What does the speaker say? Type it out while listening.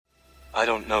I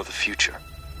don't know the future.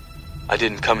 I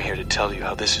didn't come here to tell you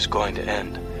how this is going to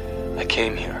end. I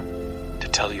came here to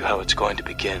tell you how it's going to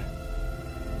begin.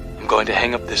 I'm going to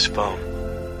hang up this phone,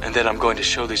 and then I'm going to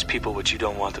show these people what you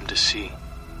don't want them to see.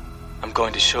 I'm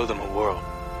going to show them a world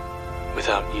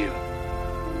without you.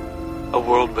 A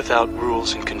world without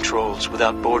rules and controls,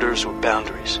 without borders or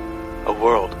boundaries. A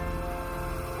world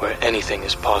where anything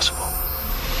is possible.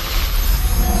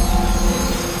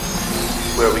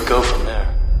 Where we go from there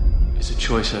is a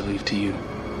choice I leave to you.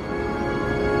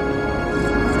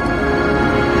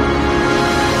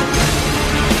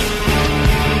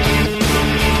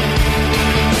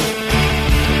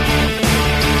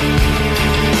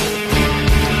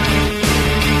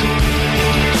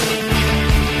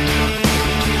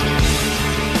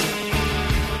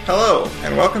 Hello,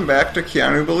 and welcome back to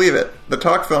Keanu Believe It, the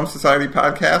Talk Film Society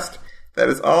podcast that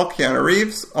is all Keanu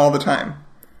Reeves all the time.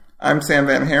 I'm Sam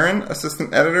Van Haren,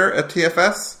 assistant editor at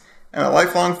TFS, and a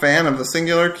lifelong fan of the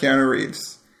singular Keanu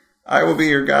Reeves. I will be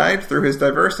your guide through his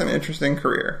diverse and interesting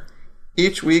career.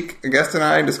 Each week, a guest and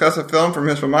I discuss a film from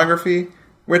his filmography,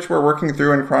 which we're working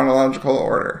through in chronological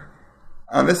order.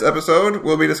 On this episode,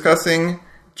 we'll be discussing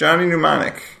Johnny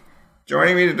Mnemonic.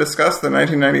 Joining me to discuss the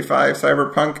 1995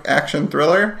 cyberpunk action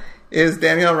thriller is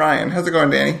Danielle Ryan. How's it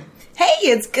going, Danny? Hey,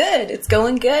 it's good. It's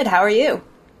going good. How are you?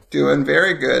 Doing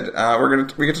very good.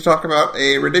 We get to talk about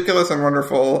a ridiculous and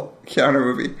wonderful Keanu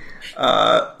movie.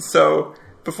 So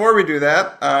before we do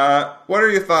that, what are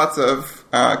your thoughts of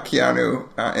Keanu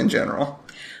in general?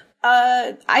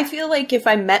 I feel like if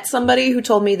I met somebody who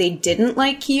told me they didn't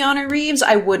like Keanu Reeves,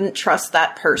 I wouldn't trust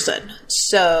that person.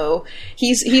 So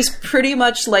he's pretty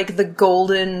much like the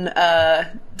golden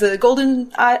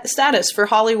status for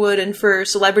Hollywood and for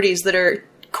celebrities that are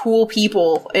cool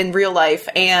people in real life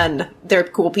and they're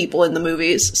cool people in the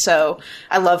movies. So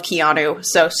I love Keanu.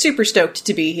 So super stoked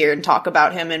to be here and talk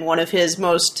about him in one of his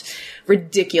most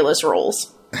ridiculous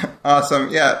roles.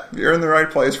 Awesome. Yeah, you're in the right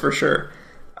place for sure.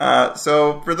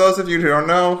 So for those of you who don't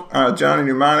know, Johnny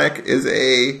Mnemonic is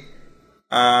it's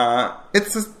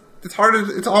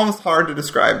almost hard to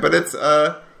describe, but it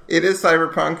is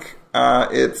cyberpunk.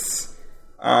 It's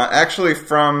actually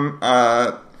from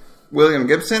William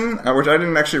Gibson, which I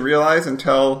didn't actually realize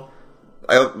until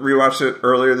I rewatched it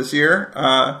earlier this year,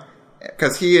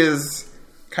 because he is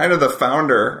kind of the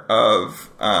founder of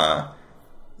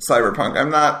cyberpunk. I'm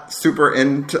not super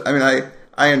into. I mean,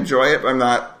 I enjoy it, but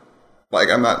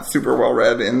I'm not super well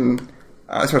read in,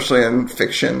 especially in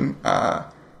fiction.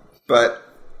 But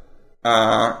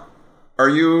are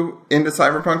you into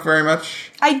cyberpunk very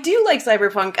much? I do like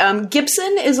cyberpunk.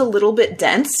 Gibson is a little bit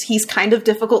dense. He's kind of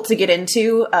difficult to get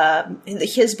into.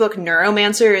 His book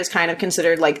Neuromancer is kind of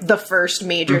considered like the first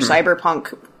major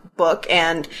cyberpunk book,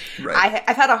 and right.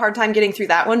 I've had a hard time getting through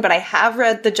that one, but I have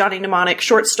read the Johnny Mnemonic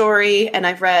short story, and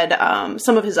I've read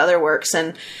some of his other works,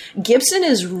 and Gibson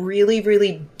is really,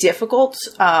 really difficult,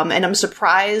 and I'm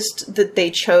surprised that they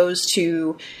chose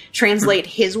to translate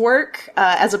his work,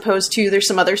 as opposed to there's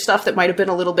some other stuff that might have been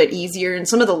a little bit easier, and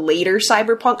some of the later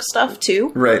cyberpunk stuff,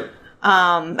 too. Right.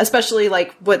 Especially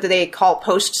like what they call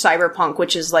post-cyberpunk,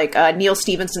 which is like Neil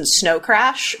Stephenson's Snow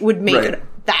Crash would make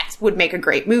that would make a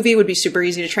great movie, would be super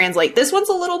easy to translate. This one's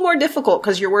a little more difficult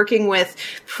because you're working with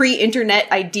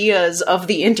pre-internet ideas of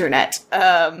the internet.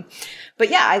 But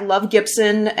yeah, I love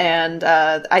Gibson, and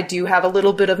I do have a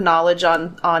little bit of knowledge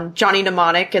on Johnny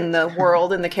Mnemonic and the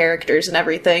world and the characters and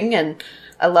everything, and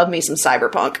I love me some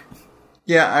cyberpunk.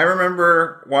 Yeah, I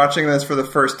remember watching this for the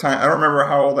first time. I don't remember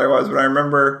how old I was, but I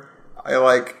remember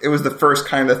it was the first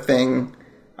kind of thing.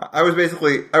 I was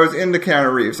into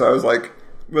Keanu Reeves, so I was like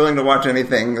willing to watch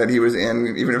anything that he was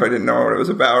in, even if I didn't know what it was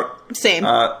about. Same.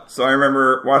 So I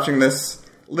remember watching this,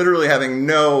 literally having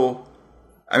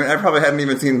I probably hadn't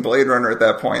even seen Blade Runner at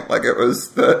that point. Like, it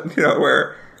was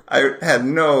where I had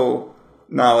no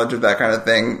knowledge of that kind of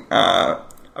thing,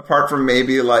 apart from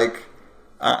maybe,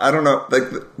 I don't know,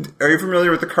 are you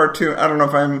familiar with the cartoon? I don't know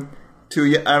if I'm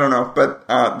I don't know, but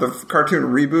the cartoon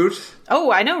Reboot.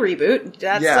 Oh, I know Reboot.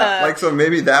 That's, so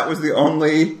maybe that was the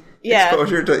only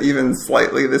exposure to even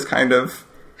slightly this kind of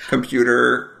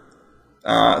computer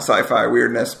sci-fi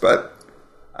weirdness. But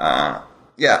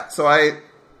so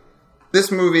this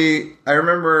movie, I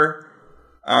remember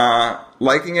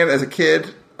liking it as a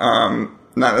kid, not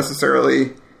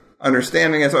necessarily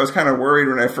understanding it. So I was kind of worried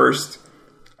when I first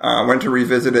went to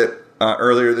revisit it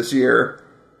earlier this year.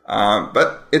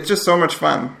 But it's just so much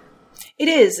fun. It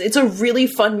is. It's a really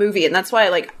fun movie, and that's why,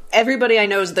 everybody I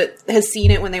know that has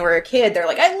seen it when they were a kid, they're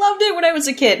like, I loved it when I was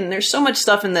a kid, and there's so much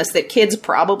stuff in this that kids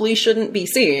probably shouldn't be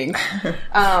seeing. It's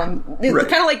kind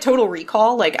of like Total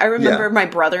Recall. Like, I remember my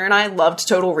brother and I loved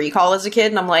Total Recall as a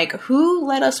kid, and I'm like, who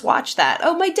let us watch that?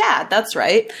 Oh, my dad, that's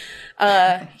right.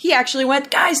 He actually went,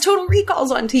 guys, Total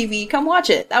Recall's on TV, come watch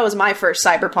it. That was my first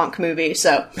cyberpunk movie,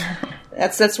 so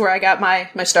that's where I got my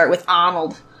start with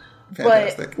Arnold.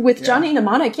 Fantastic. But with Johnny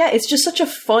Mnemonic, it's just such a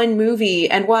fun movie,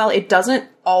 and while it doesn't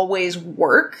always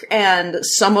work, and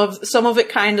some of it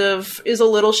kind of is a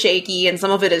little shaky, and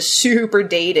some of it is super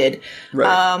dated,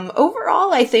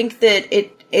 overall, I think that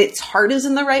its heart is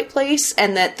in the right place,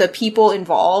 and that the people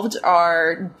involved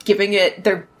are giving it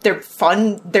they're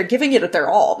fun. They're giving it their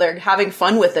all. They're having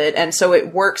fun with it, and so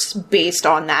it works based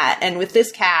on that. And with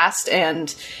this cast,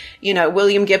 and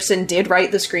William Gibson did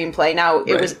write the screenplay. Now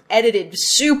it was edited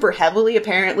super heavily.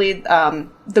 Apparently,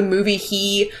 the movie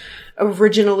he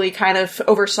originally kind of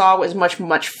oversaw was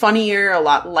much funnier, a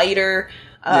lot lighter.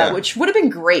 Which would have been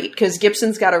great, because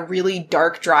Gibson's got a really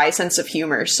dark, dry sense of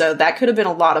humor, so that could have been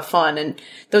a lot of fun, and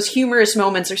those humorous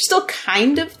moments are still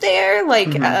kind of there, like,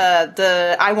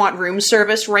 the I want room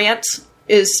service rant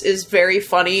is very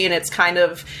funny, and it's kind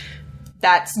of,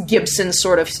 that's Gibson's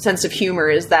sort of sense of humor,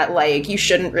 is that, like, you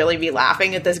shouldn't really be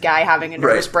laughing at this guy having a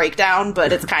nervous breakdown,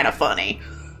 but it's kind of funny.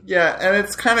 Yeah, and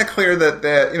it's kind of clear that,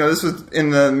 this was in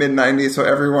the mid-90s, so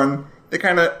they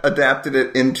kind of adapted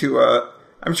it into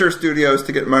I'm sure studios,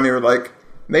 to get money, were like,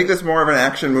 make this more of an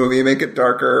action movie, make it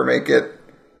darker, make it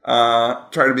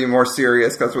try to be more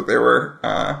serious. That's what they were,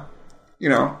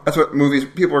 that's what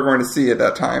people were going to see at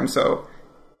that time. So,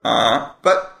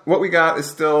 but what we got is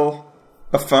still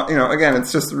a fun, again,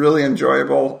 it's just really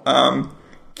enjoyable.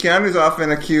 Keanu's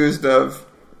often accused of,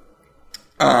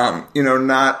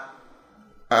 not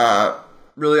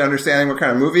really understanding what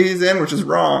kind of movie he's in, which is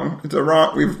wrong. It's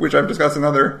which I've discussed in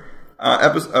other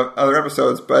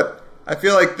episodes, but I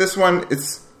feel like this one,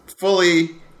 it's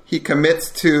fully, he commits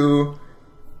to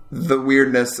the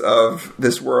weirdness of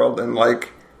this world, and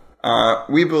like,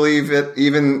 we believe it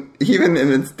even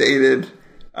in its dated,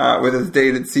 with its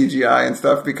dated CGI and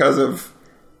stuff, because of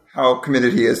how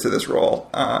committed he is to this role.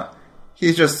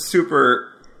 He's just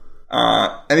super,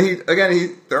 and it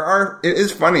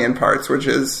is funny in parts, which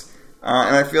is,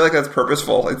 and I feel like that's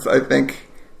purposeful. It's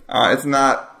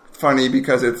not funny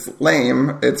because it's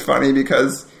lame. It's funny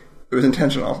because it was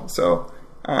intentional. So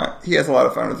he has a lot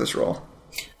of fun with this role.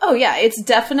 Oh, yeah, it's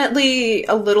definitely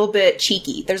a little bit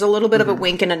cheeky. There's a little bit of a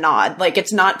wink and a nod. Like,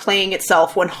 it's not playing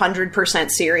itself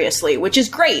 100% seriously, which is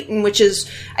great, and which is,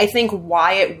 I think,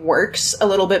 why it works a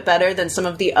little bit better than some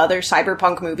of the other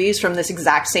cyberpunk movies from this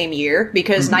exact same year,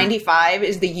 because 95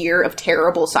 is the year of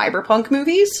terrible cyberpunk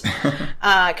movies.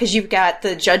 Because you've got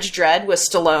the Judge Dredd with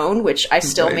Stallone, which I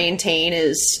still maintain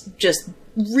is just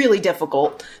really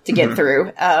difficult to get through.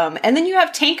 And then you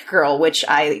have Tank Girl, which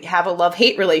I have a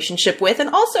love-hate relationship with, and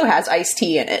also has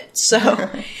Ice-T in it. So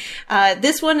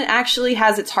this one actually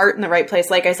has its heart in the right place,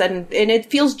 like I said, and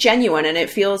it feels genuine, and it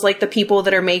feels like the people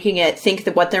that are making it think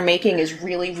that what they're making is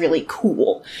really, really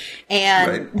cool.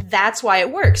 And that's why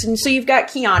it works. And so you've got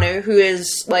Keanu, who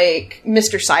is like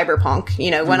Mr. Cyberpunk,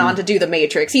 went on to do The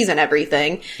Matrix. He's in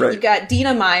everything. You've got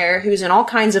Dina Meyer, who's in all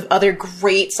kinds of other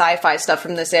great sci-fi stuff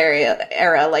from this era.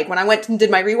 Like, when I went and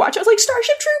did my rewatch, I was like,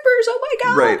 Starship Troopers, oh my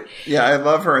god! Right. Yeah, I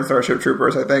love her in Starship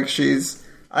Troopers.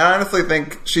 I honestly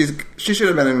think she should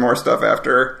have been in more stuff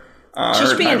after she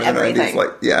should be in everything.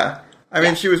 I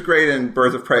mean, she was great in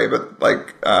Birds of Prey, but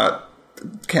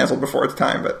canceled before its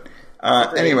time. But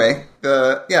anyway,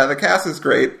 the cast is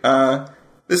great. I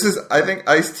think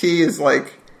Ice-T is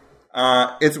like,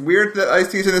 it's weird that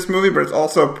Ice-T is in this movie, but it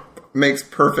also makes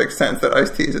perfect sense that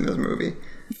Ice-T is in this movie.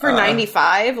 For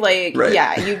 95,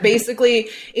 you basically,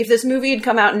 if this movie had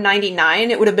come out in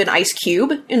 99, it would have been Ice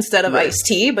Cube instead of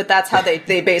Ice-T, but that's how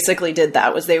they basically did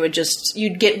that, was they would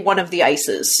you'd get one of the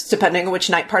ices, depending on which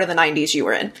part of the 90s you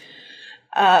were in.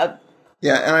 And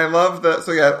I love it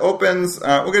opens,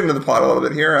 we'll get into the plot a little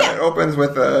bit here. It opens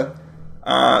with a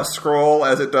scroll,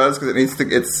 as it does, because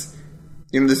it's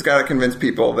just got to convince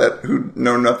people who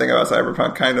know nothing about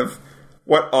cyberpunk, kind of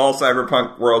what all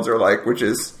cyberpunk worlds are like, which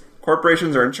is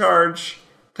corporations are in charge,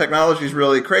 technology's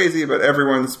really crazy, but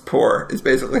everyone's poor. It's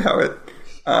basically how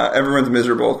everyone's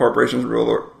miserable. Corporations rule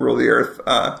the earth.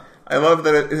 I love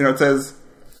that it says,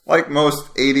 like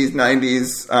most 80s,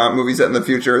 90s movies set in the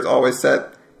future, it's always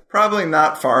set probably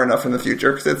not far enough in the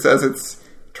future, because it says it's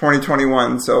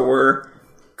 2021, so we're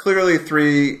clearly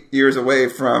 3 years away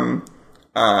from,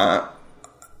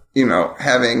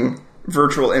 having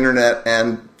virtual internet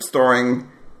and storing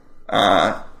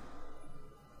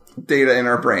data in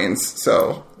our brains.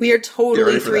 So we are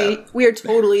totally that. We are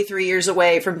totally 3 years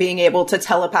away from being able to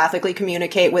telepathically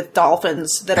communicate with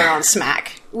dolphins that are on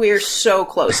smack. We are so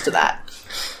close to that.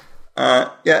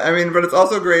 Yeah, I mean, but it's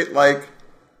also great. Like,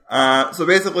 so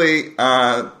basically,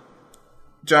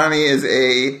 Johnny is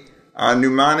a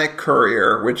mnemonic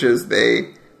courier, which is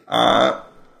they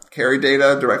carry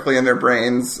data directly in their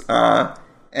brains.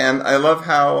 And I love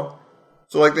how,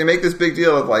 so like they make this big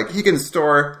deal of like, he can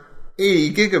store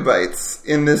 80 gigabytes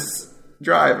in this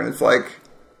drive. And it's like,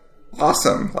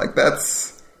 awesome. Like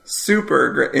that's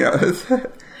super great. You know, I'm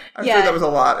sure that was a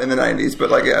lot in the 90s, but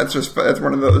like, yeah, it's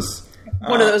one of those.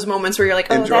 One of those moments where you're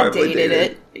like, oh, that dated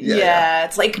it. Yeah,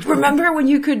 it's like, remember when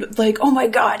you could, like, oh my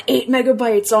god, 8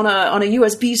 megabytes on a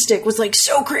USB stick was, like,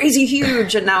 so crazy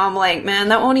huge, and now I'm like, man,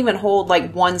 that won't even hold,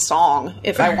 like, one song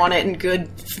if I want it in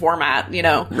good format, you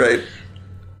know? Right.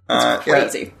 It's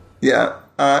crazy. Yeah.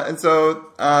 And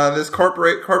so, this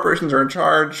corporations are in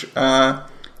charge.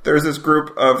 There's this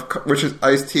group which is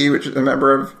Ice-T, which is a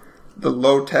member of the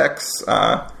Low-Techs,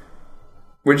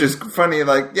 which is funny,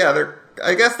 like, yeah,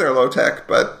 I guess they're low-tech,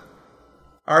 but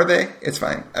are they? It's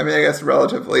fine. I mean, I guess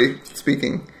relatively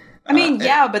speaking. I mean,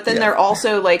 but then they're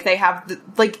also, like, they have,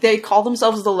 they call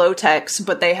themselves the low-techs,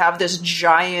 but they have this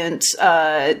giant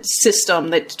system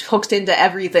that hooks into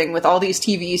everything with all these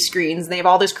TV screens. They have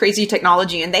all this crazy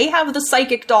technology, and they have the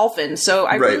psychic dolphin, so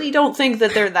I really don't think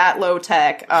that they're that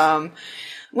low-tech.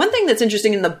 One thing that's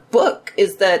interesting in the book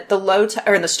is that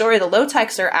in the story, the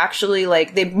low-techs are actually,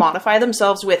 like, they modify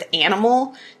themselves with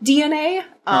animal DNA,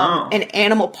 and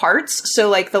animal parts. So,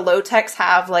 like, the low-techs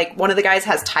have, like, one of the guys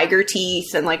has tiger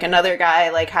teeth, and, like, another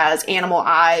guy, like, has animal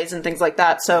eyes and things like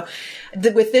that. So,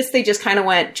 with this, they just kind of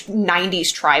went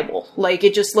 90s tribal. Like,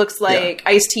 it just looks like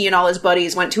Ice-T and all his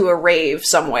buddies went to a rave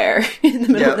somewhere in the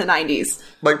middle of the 90s.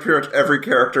 Like, pretty much every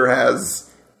character has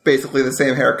basically the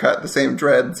same haircut, the same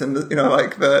dreads, and and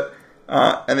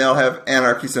they all have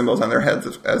anarchy symbols on their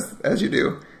heads as you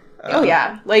do.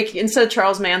 Like instead of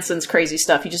Charles Manson's crazy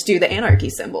stuff, you just do the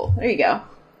anarchy symbol. There you go.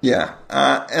 Yeah,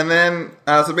 and then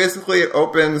so basically it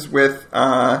opens with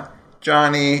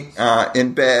Johnny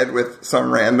in bed with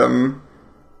some random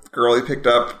girl he picked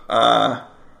up,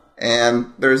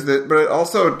 and there's but it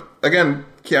also again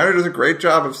Keanu does a great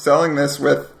job of selling this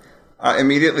with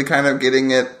immediately kind of getting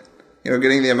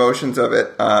the emotions of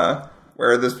it,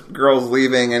 where this girl's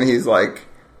leaving and he's like,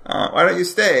 why don't you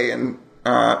stay? And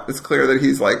it's clear that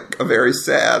he's like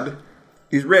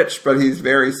he's rich, but he's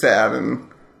very sad and,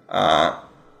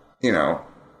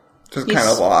 just kind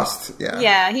of lost. Yeah.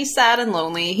 Yeah, he's sad and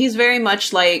lonely. He's very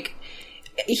much like,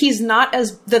 he's not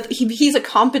he's a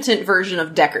competent version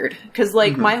of Deckard. Because,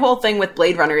 like, my whole thing with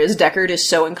Blade Runner is Deckard is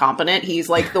so incompetent. He's,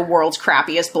 like, the world's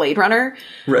crappiest Blade Runner.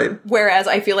 Right. Whereas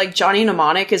I feel like Johnny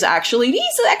Mnemonic is actually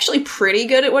pretty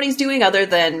good at what he's doing, other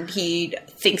than he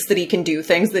thinks that he can do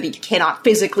things that he cannot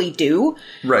physically do.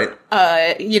 Right.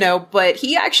 But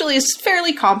he actually is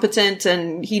fairly competent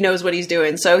and he knows what he's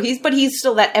doing. So but he's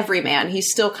still that everyman. He's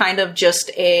still kind of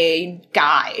just a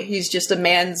guy. He's just a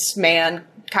man's man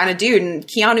kind of dude, and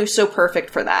Keanu's so perfect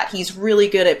for that. He's really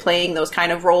good at playing those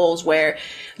kind of roles where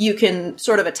you can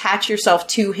sort of attach yourself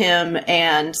to him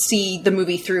and see the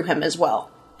movie through him as well.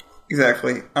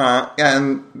 Exactly.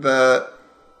 And so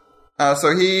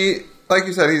he, like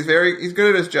you said, he's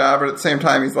good at his job, but at the same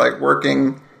time he's like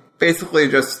working basically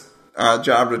just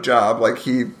job to job. Like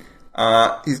he's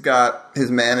got his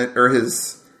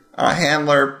his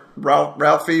handler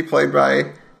Ralphie, played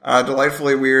by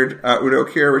delightfully weird Udo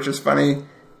Kier, which is funny.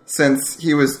 Since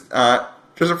he was,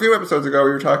 just a few episodes ago,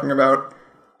 we were talking about,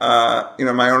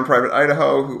 My Own Private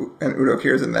Idaho, and Udo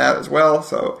Kier's in that as well.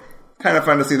 So, kind of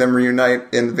fun to see them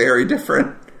reunite in very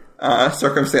different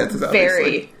circumstances, obviously.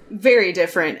 Very, very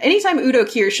different. Anytime Udo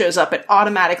Kier shows up, it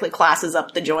automatically classes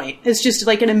up the joint. It's just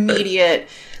like an immediate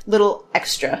little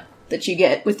extra that you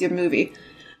get with your movie.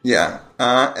 Yeah.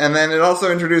 And then it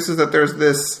also introduces that there's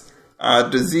this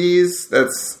disease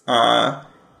that's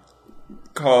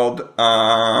called,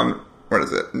 what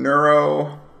is it?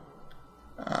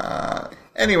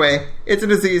 Anyway, it's a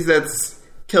disease that's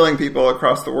killing people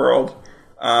across the world.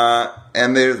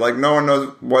 And there's like, no one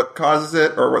knows what causes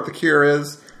it or what the cure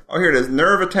is. Oh, here it is.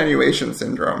 Nerve attenuation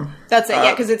syndrome. That's it.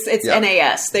 Yeah. Cause it's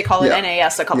NAS. They call it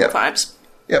NAS a couple times.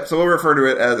 Yep. So we'll refer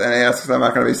to it as NAS because I'm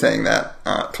not going to be saying that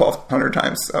 1,200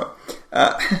 times. So,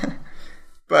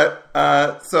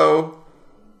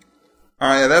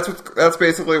 that's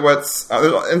basically what's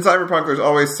in Cyberpunk. There's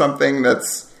always something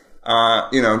that's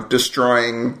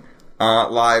destroying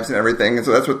lives and everything, and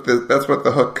so that's what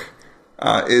the hook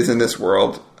is in this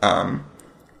world.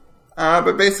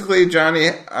 But basically, Johnny,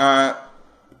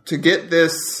 to get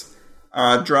this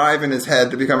drive in his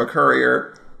head to become a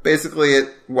courier, basically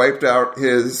it wiped out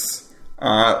his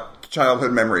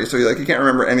childhood memories. So he can't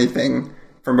remember anything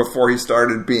from before he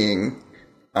started being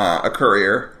a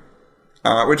courier,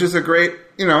 which is a great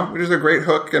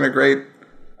hook and a great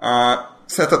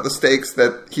sets up the stakes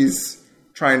that he's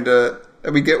trying to.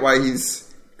 That we get why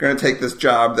he's going to take this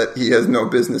job that he has no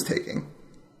business taking.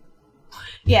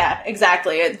 Yeah,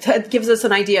 exactly. It gives us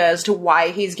an idea as to why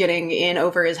he's getting in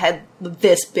over his head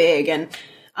this big, and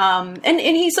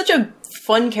he's such a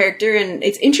fun character, and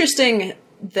it's interesting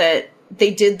that they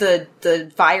did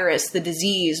the virus, the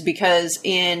disease, because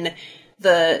in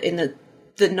the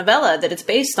novella that it's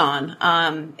based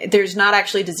on, there's not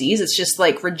actually disease, it's just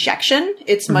like rejection.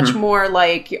 It's much more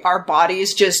like our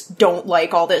bodies just don't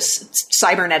like all this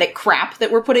cybernetic crap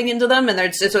that we're putting into them,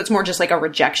 and so it's more just like a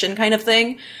rejection kind of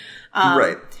thing.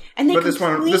 Right. But this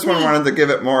one wanted to give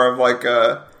it more of like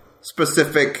a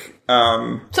specific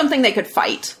something they could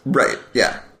fight. Right.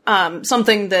 Yeah.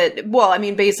 Something that, well, I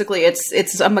mean, basically it's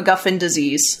a MacGuffin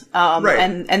disease. Right.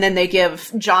 And then they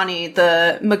give Johnny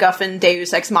the MacGuffin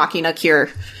Deus Ex Machina cure.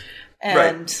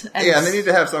 And they need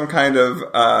to have some kind of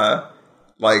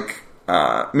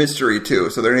mystery too.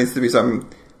 So there needs to be some.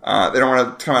 They don't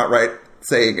want to come out right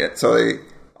saying it, so they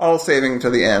all saving to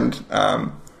the end.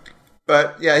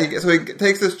 But yeah, he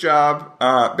takes this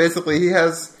job. Basically, he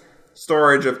has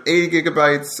storage of 80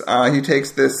 gigabytes. He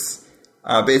takes this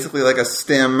basically like a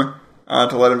stim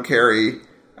to let him carry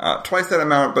twice that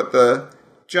amount, but the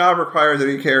job requires that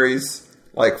he carries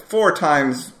like 4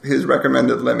 times his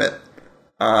recommended limit.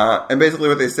 And basically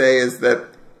what they say is that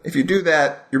if you do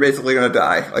that, you're basically going to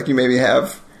die. Like you maybe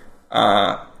have,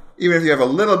 even if you have a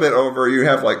little bit over, you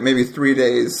have like maybe 3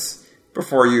 days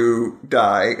before you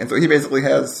die. And so he basically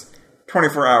has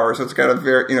 24 hours, so it's got a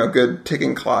very, good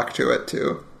ticking clock to it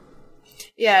too.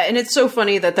 Yeah, and it's so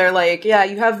funny that they're like, yeah,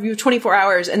 you have 24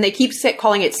 hours, and they keep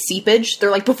calling it seepage.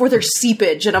 They're like, before there's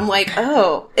seepage, and I'm like,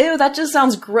 oh, ew, that just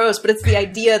sounds gross, but it's the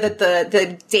idea that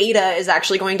the data is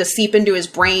actually going to seep into his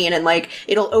brain, and like,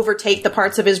 it'll overtake the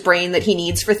parts of his brain that he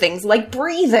needs for things like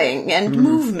breathing and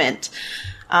movement.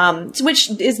 Which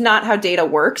is not how data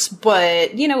works,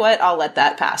 but you know what? I'll let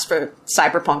that pass for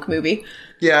cyberpunk movie.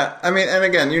 Yeah, I mean, and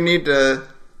again, you need to,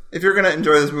 if you're going to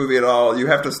enjoy this movie at all, you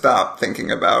have to stop thinking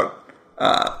about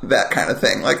that kind of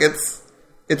thing. Like,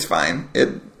 it's fine.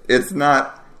 It's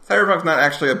not, cyberpunk's not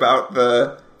actually about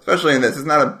especially in this, it's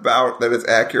not about that it's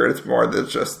accurate, it's more that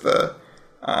just the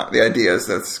ideas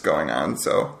that's going on,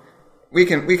 so we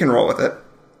can roll with it.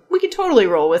 We can totally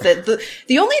roll with it.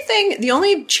 The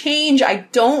only change I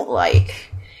don't like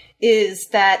is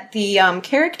that the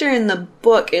character in the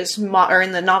book or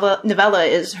in the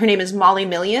novella her name is Molly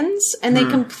Millions, and they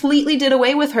completely did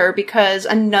away with her because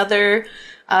another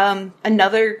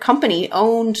company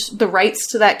owned the rights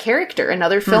to that character,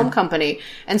 another film company,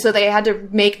 and so they had to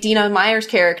make Dina Meyer's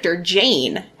character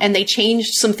Jane, and they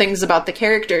changed some things about the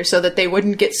character so that they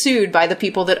wouldn't get sued by the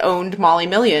people that owned Molly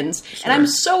Millions. Sure. And I'm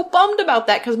so bummed about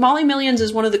that because Molly Millions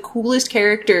is one of the coolest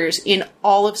characters in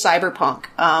all of cyberpunk.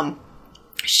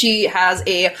 She has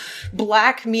a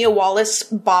black Mia Wallace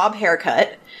bob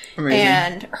haircut. Amazing.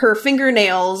 And her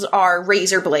fingernails are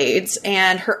razor blades,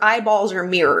 and her eyeballs are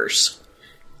mirrors.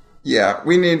 Yeah,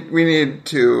 we need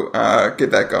to get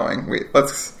that going.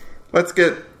 Let's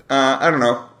get I don't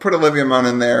know, put Olivia Munn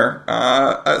in there.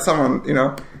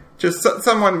 Someone, just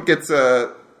someone gets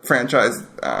a franchise.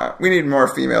 We need more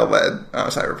female-led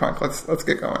cyberpunk. Let's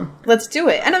get going. Let's do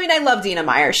it. And I mean, I love Dina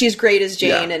Meyer. She's great as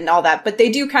Jane and all that, but they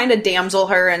do kind of damsel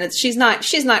her, and she's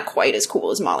not quite as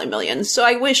cool as Molly Millions. So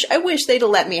I wish they'd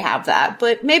let me have that.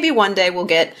 But maybe one day we'll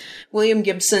get William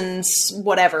Gibson's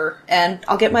whatever, and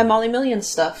I'll get my Molly Millions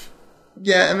stuff.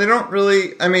 Yeah, and they don't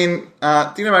really. I mean,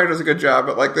 Dina Meyer does a good job,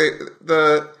 but like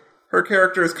her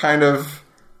character is kind of.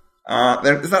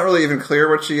 It's not really even clear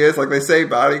what she is. Like, they say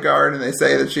bodyguard, and they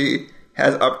say that she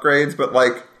has upgrades, but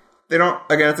like they don't.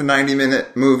 Again, it's a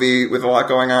 90-minute movie with a lot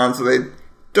going on, so they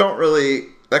don't really.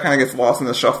 That kind of gets lost in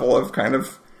the shuffle of kind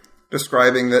of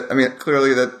describing that. I mean,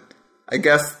 clearly that. I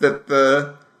guess that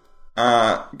the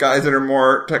guys that are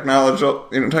more technological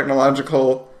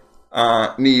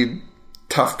need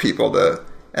tough people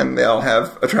and they all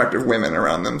have attractive women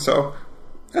around them, so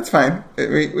that's fine.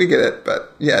 We get it,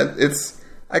 but yeah,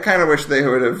 I kind of wish they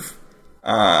would have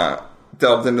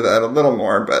delved into that a little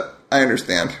more, but I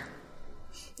understand.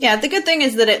 Yeah, the good thing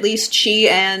is that at least she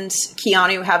and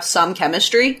Keanu have some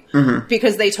chemistry,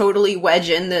 because they totally wedge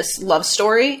in this love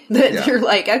story that you're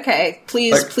like, okay,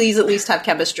 please at least have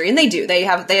chemistry, and they do. They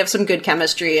have some good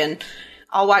chemistry, and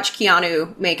I'll watch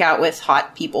Keanu make out with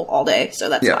hot people all day, so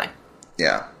that's fine.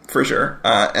 Yeah, for sure.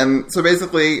 And so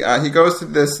basically, he goes to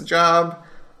this job,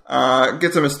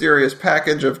 gets a mysterious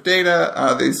package of data.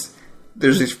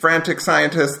 There's these frantic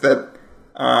scientists that,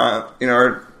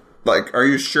 are like, "Are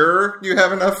you sure you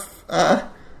have enough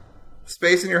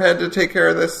space in your head to take care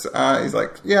of this?" He's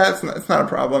like, "Yeah, it's not a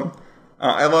problem."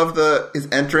 I love his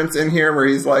entrance in here where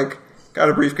he's like got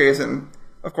a briefcase, and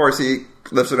of course he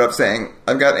lifts it up saying,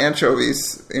 "I've got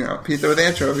anchovies, pizza with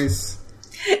anchovies."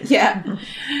 Yeah.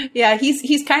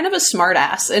 He's kind of a smart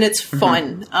ass, and it's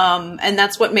fun. And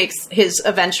that's what makes his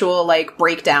eventual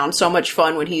breakdown so much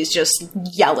fun when he's just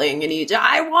yelling and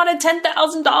I want a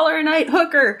 $10,000 a night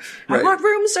hooker. I want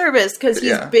room service, because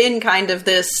he's been kind of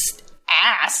this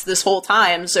ass this whole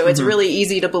time. So it's really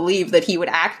easy to believe that he would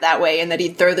act that way and that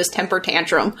he'd throw this temper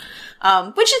tantrum.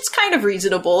 Which it's kind of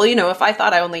reasonable. If I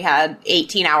thought I only had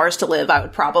 18 hours to live, I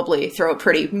would probably throw a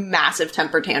pretty massive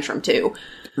temper tantrum too.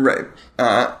 Right.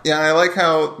 I like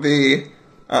how the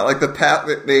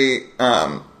they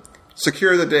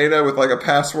secure the data with a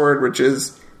password, which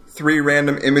is 3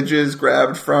 random images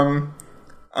grabbed from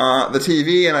the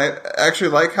TV, and I actually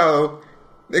like how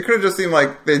they could have just seemed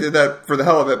like they did that for the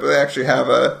hell of it, but they actually have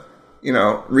a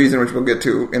reason, which we'll get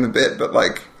to in a bit. But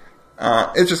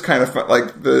it's just kind of fun,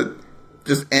 the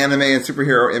just anime and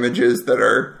superhero images that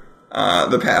are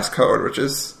the passcode, which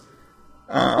is.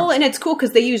 Well, and it's cool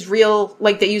because they use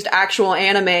they used actual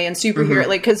anime and superhero,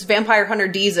 because Vampire Hunter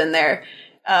D's in there.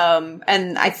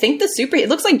 And I think it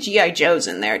looks like G.I. Joe's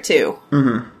in there too.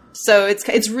 Mm-hmm. So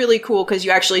it's really cool because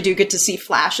you actually do get to see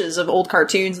flashes of old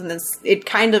cartoons, and it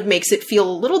kind of makes it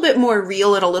feel a little bit more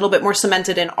real and a little bit more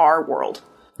cemented in our world.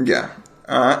 Yeah.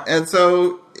 And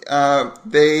so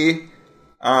the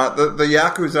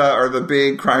Yakuza are the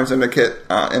big crime syndicate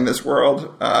in this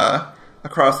world,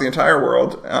 across the entire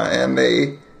world, and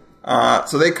they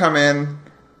come in,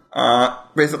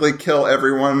 basically kill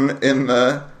everyone in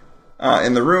the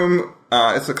room.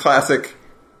 It's a classic.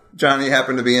 Johnny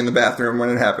happened to be in the bathroom when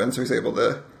it happened, so he's able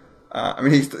to.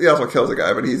 He also kills a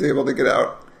guy, but he's able to get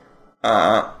out.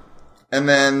 And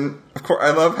then, of course,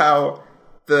 I love how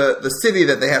the city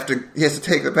that he has to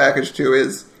take the package to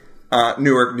is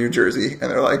Newark, New Jersey,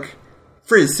 and they're like,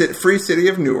 free city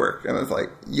of Newark, and it's like,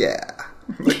 yeah.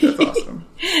 That's awesome.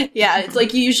 Yeah, it's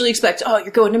like you usually expect,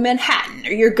 you're going to Manhattan,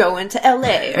 or you're going to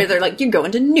LA, or they're like, you're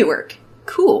going to Newark.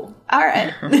 Cool. All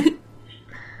right.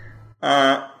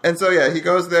 And so, he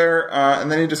goes there,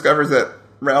 and then he discovers that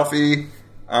Ralphie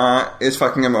is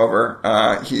fucking him over.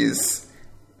 He's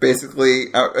basically,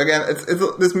 again, it's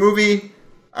this movie,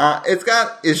 it's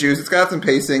got issues. It's got some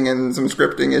pacing and some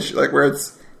scripting issues, where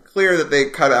it's clear that they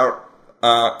cut out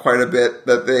quite a bit,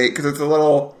 because it's a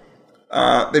little...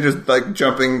 they just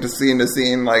jumping to scene,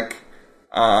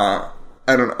 I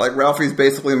don't know, Ralphie's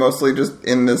basically mostly just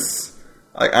in this,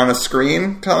 on a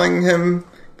screen telling him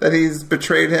that he's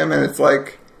betrayed him, and it's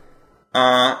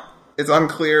it's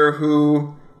unclear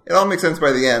who, it all makes sense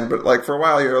by the end, but for a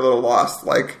while you're a little lost,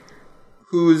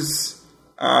 who's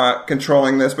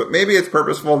controlling this, but maybe it's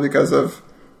purposeful because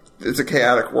it's a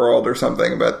chaotic world or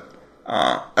something, but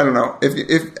I don't know,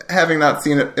 if I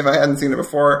hadn't seen it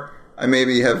before, I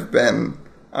maybe have been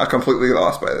completely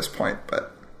lost by this point,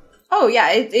 but... Oh,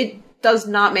 yeah, it does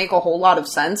not make a whole lot of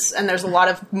sense, and there's a lot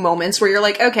of moments where you're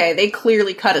like, okay, they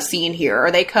clearly cut a scene here, or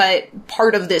they cut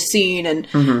part of this scene, and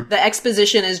the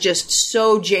exposition is just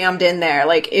so jammed in there.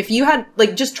 If you had,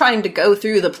 just trying to go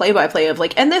through the play-by-play of,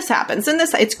 and this happens, and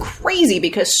this... It's crazy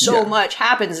because so much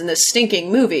happens in this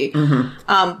stinking movie.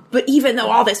 But even though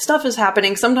all this stuff is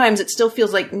happening, sometimes it still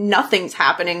feels like nothing's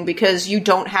happening because you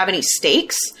don't have any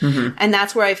stakes. And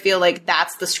that's where I feel like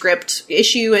that's the script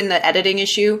issue and the editing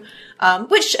issue.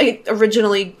 Which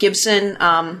originally Gibson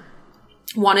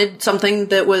wanted something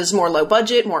that was more low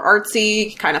budget, more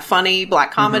artsy, kind of funny,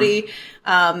 black comedy.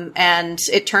 And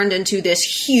it turned into this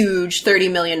huge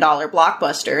 $30 million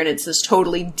blockbuster, and it's this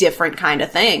totally different kind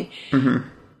of thing.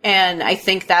 And I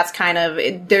think that's kind of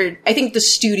I think the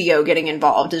studio getting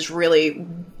involved is really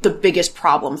the biggest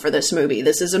problem for this movie.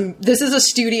 This is a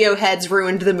studio heads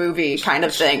ruined the movie kind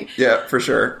of thing. Yeah, for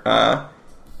sure.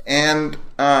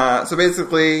 So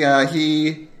basically,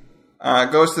 he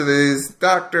goes to these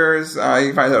doctors.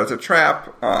 He finds out it's a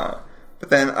trap. But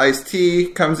then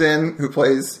Ice-T comes in, who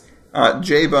plays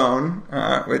J-Bone,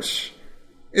 which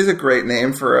is a great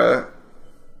name for a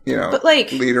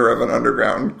leader of an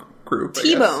underground group.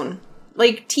 T-Bone,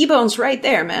 T-Bone's right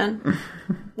there, man.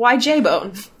 Why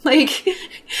J-Bone?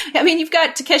 You've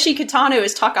got Takeshi Kitano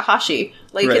as Takahashi.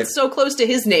 It's so close to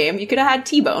his name. You could have had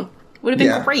T-Bone. Would have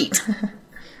been great.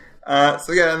 And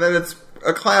then it's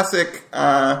a classic,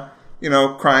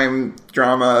 crime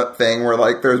drama thing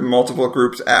where, there's multiple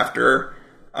groups after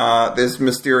this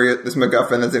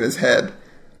MacGuffin is in his head.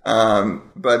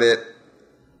 But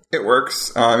it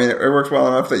works. I mean, it works well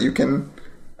enough that you can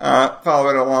follow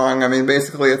it along. I mean,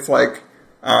 basically, it's like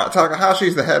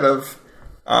Takahashi's the head of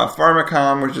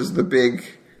Pharmacom, which is the big.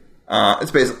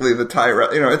 It's basically the Tyrell.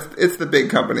 It's the big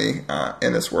company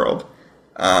in this world.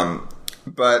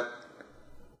 But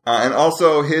and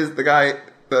also the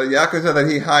Yakuza that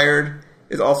he hired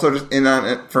is also just in on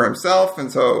it for himself,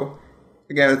 and so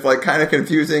again, it's like kind of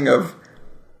confusing of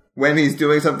when he's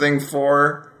doing something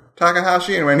for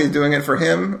Takahashi and when he's doing it for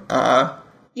him.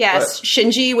 Yes,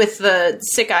 Shinji with the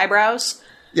sick eyebrows.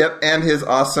 Yep, and his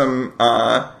awesome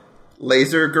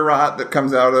laser garrote that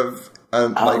comes out of a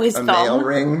nail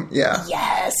ring. Yeah.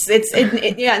 Yes,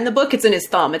 in the book it's in his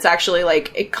thumb. It's actually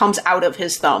like it comes out of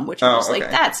his thumb, which is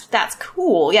like that's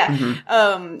cool. Yeah.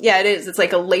 Mm-hmm. It is. It's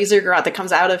like a laser garrote that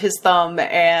comes out of his thumb,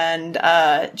 and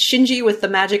Shinji with the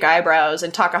magic eyebrows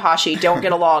and Takahashi don't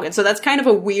get along, and so that's kind of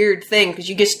a weird thing because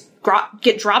you just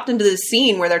get dropped into this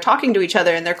scene where they're talking to each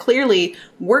other and they're clearly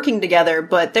working together,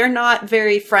 but they're not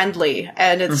very friendly,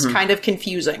 and it's kind of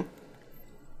confusing.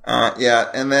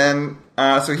 And then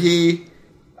so he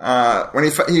when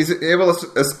he's able to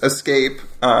escape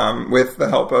with the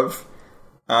help of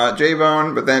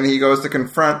J-Bone, but then he goes to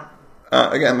confront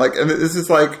again, like, and this is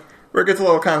like where it gets a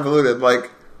little convoluted. Like,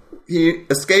 he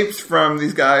escapes from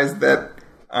these guys that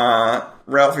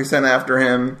Ralphie sent after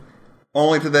him,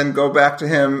 only to then go back to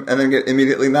him and then get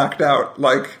immediately knocked out.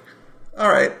 Like, all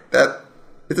right,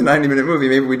 it's a 90-minute movie.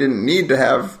 Maybe we didn't need to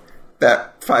have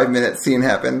that 5-minute scene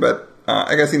happen, but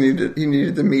I guess he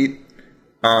needed to meet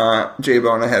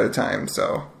J-Bone ahead of time,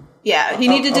 so... Yeah, he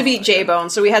needed to beat J-Bone,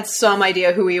 so we had some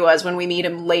idea who he was when we meet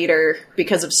him later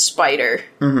because of Spider.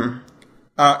 Mm-hmm.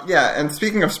 And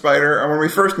speaking of Spider, when we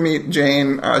first meet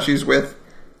Jane, she's with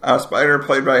Spider,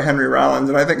 played by Henry Rollins,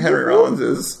 and I think Henry Rollins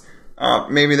is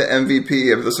maybe the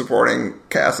MVP of the supporting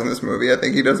cast in this movie. I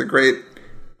think he does a great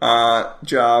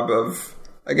job of,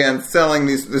 again, selling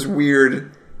this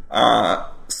weird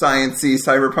science-y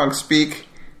cyberpunk speak,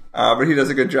 but he does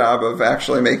a good job of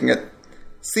actually making it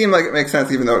seem like it makes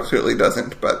sense, even though it clearly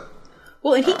doesn't. But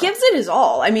well, and he gives it his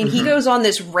all. I mean, he goes on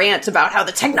this rant about how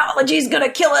the technology is going to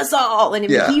kill us all, and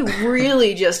he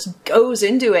really just goes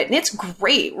into it, and it's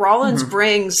great. Rollins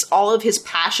brings all of his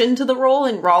passion to the role,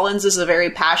 and Rollins is a very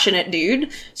passionate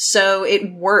dude, so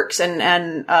it works. And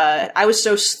I was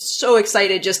so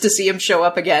excited just to see him show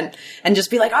up again and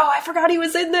just be like, oh, I forgot he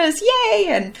was in this, yay!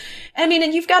 And I mean,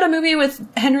 and you've got a movie with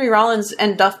Henry Rollins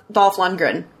and Dolph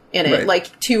Lundgren in it,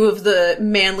 like two of the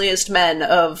manliest men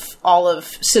of all of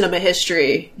cinema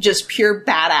history, just pure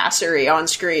badassery on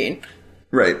screen.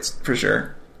 Right, for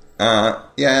sure.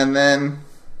 And then,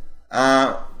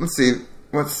 let's see,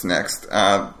 what's next?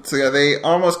 They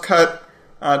almost cut,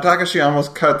 Takashi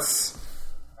almost cuts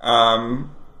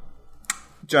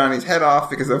Johnny's head off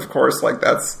because, of course, like,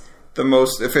 that's the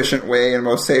most efficient way and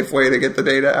most safe way to get the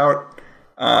data out.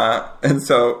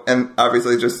 And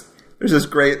obviously just, there's this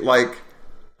great, like,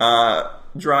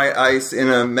 dry ice in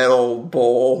a metal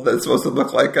bowl that's supposed to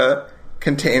look like a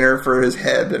container for his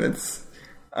head, and it's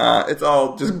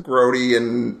all just grody,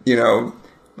 and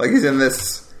like he's in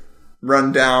this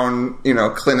rundown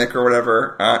clinic or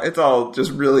whatever. It's all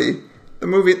just really, the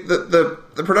movie,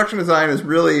 the production design is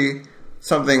really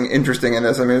something interesting in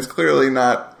this. I mean, it's clearly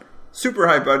not super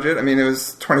high budget. I mean, it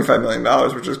was $25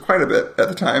 million, which is quite a bit at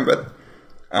the time, but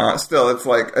still, it's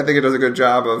like, I think it does a good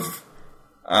job of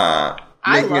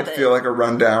making it feel like a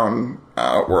rundown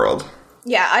world.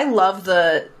 Yeah, I love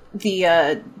the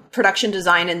production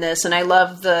design in this, and I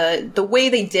love the way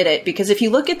they did it, because if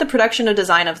you look at the production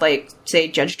design of, like, say,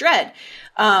 Judge Dredd,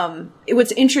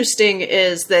 what's interesting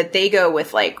is that they go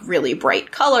with, like, really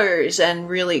bright colors and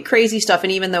really crazy stuff,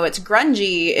 and even though it's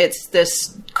grungy, it's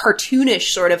this cartoonish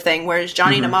sort of thing, whereas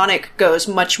Johnny Mnemonic goes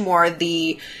much more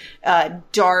the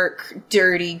dark,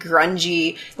 dirty,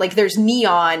 grungy, like there's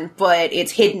neon, but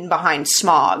it's hidden behind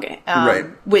smog,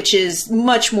 which is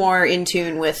much more in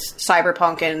tune with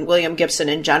cyberpunk and William Gibson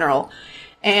in general.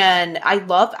 And I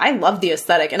love the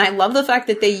aesthetic, and I love the fact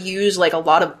that they use, like, a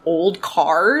lot of old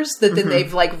cars that then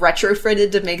they've, like,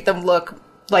 retrofitted to make them look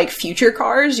like future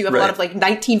cars. You have a lot of, like,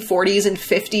 1940s and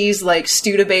 50s, like,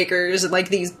 Studebakers and, like,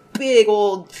 these big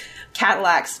old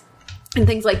Cadillacs and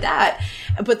things like that,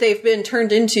 but they've been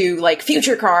turned into, like,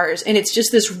 future cars, and it's just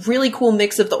this really cool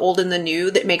mix of the old and the new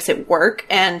that makes it work.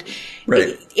 And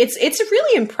Right. It's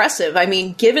really impressive. I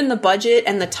mean, given the budget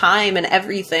and the time and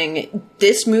everything,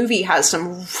 this movie has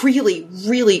some really,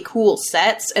 really cool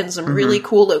sets and some really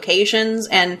cool locations,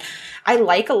 and I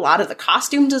like a lot of the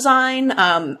costume design,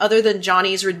 other than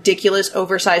Johnny's ridiculous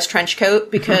oversized trench coat,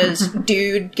 because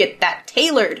dude, get that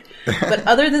tailored. But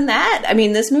other than that, I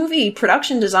mean, this movie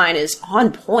production design is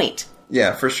on point.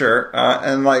 Yeah, for sure.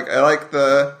 And like, I like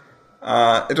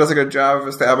it does a good job of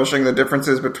establishing the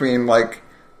differences between like,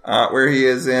 where he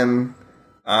is in,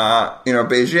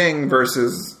 Beijing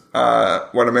versus,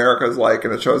 what America's like,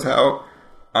 and it shows how,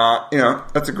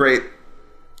 that's a great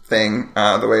thing,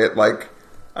 the way it like,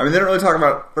 I mean, they don't really talk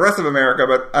about the rest of America,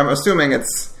 but I'm assuming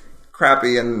it's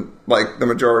crappy in, like, the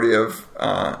majority of...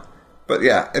 but,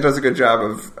 yeah, it does a good job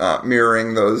of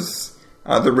mirroring those,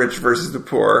 the rich versus the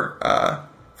poor,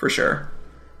 for sure.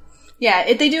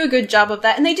 Yeah, they do a good job of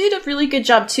that. And they did a really good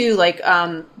job, too, like,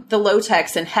 the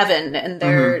Low-Techs in Heaven and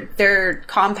their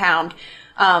compound,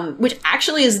 which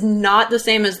actually is not the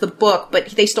same as the book, but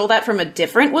they stole that from a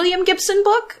different William Gibson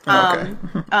book.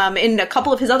 In a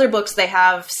couple of his other books, they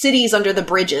have cities under the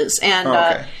bridges.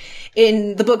 And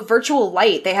in the book Virtual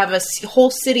Light, they have a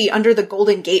whole city under the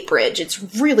Golden Gate Bridge. It's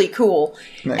really cool.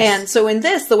 Nice. And so in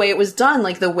this, the way it was done,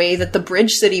 like the way that the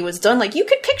bridge city was done, like you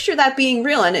could picture that being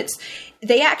real. And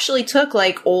they actually took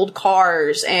like old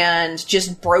cars and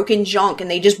just broken junk, and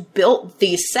they just built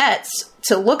these sets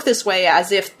to look this way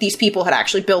as if these people had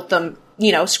actually built them,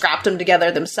 scrapped them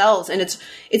together themselves. And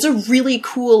it's a really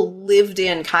cool lived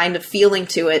in kind of feeling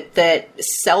to it that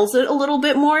sells it a little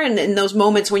bit more. And in those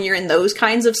moments when you're in those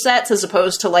kinds of sets, as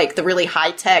opposed to like the really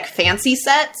high tech fancy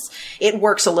sets, it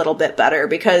works a little bit better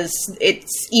because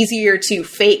it's easier to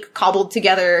fake cobbled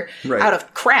together out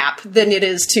of crap than it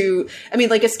is to, I mean,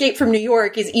 like Escape from New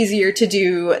York is easier to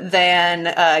do than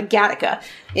Gattaca.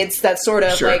 It's that sort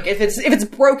of like, if it's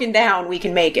broken down, we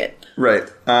can make it. Right.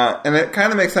 And it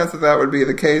kind of makes sense that would be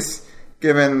the case,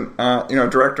 given,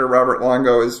 director Robert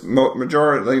Longo is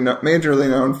majorly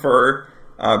known for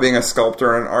being a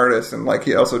sculptor and an artist, and, like,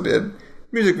 he also did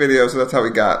music videos, so that's how he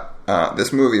got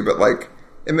this movie. But, like,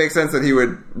 it makes sense that he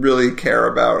would really care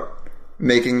about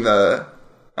making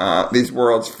these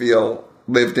worlds feel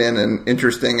lived in and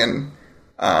interesting, and,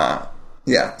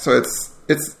 so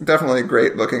it's definitely a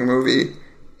great-looking movie,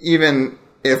 even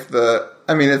if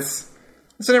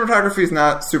cinematography is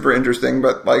not super interesting,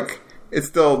 but, like, it's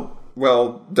still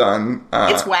well done.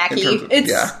 It's wacky.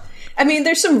 I mean,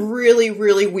 there's some really,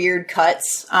 really weird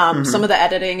cuts. Some of the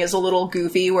editing is a little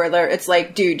goofy, where it's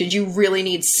like, dude, did you really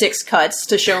need 6 cuts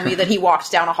to show me that he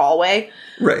walked down a hallway?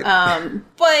 Right.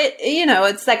 But,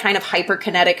 it's that kind of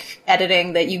hyperkinetic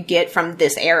editing that you get from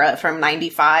this era, from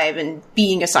 95, and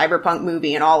being a cyberpunk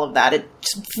movie and all of that.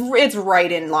 It's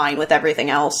right in line with everything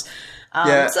else.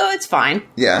 So it's fine.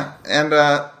 Yeah. And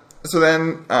so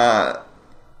then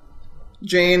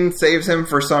Jane saves him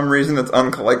for some reason that's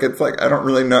like, it's like, I don't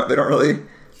really know. They don't really,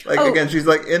 like, again, she's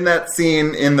like in that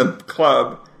scene in the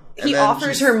club. He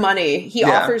offers her money. He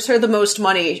offers her the most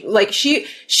money. Like, she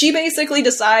basically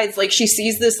decides, like, she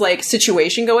sees this, like,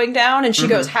 situation going down, and she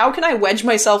goes, how can I wedge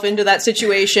myself into that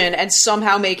situation and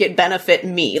somehow make it benefit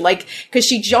me? Like, because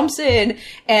she jumps in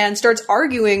and starts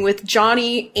arguing with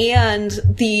Johnny and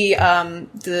the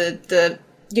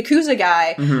Yakuza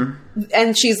guy,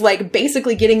 and she's, like,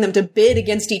 basically getting them to bid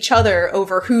against each other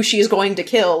over who she's going to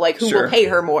kill, like, who will pay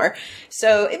her more.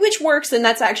 So, which works, and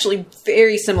that's actually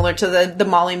very similar to the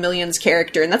Molly Millions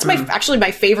character, and that's actually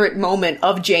my favorite moment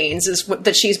of Jane's, is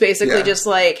that she's basically just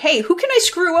like, hey, who can I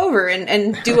screw over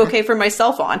and do okay for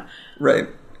myself on? Right.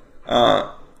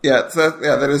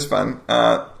 That is fun.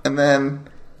 And then,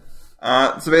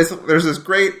 so basically, there's this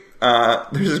great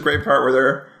part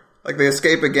where they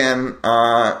escape again,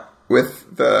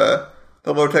 with the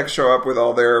Low-Tech show up with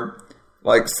all their,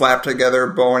 like, slapped together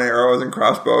bow and arrows and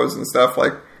crossbows and stuff,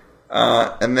 like,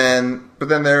 but then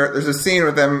there's a scene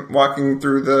with them walking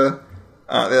through they,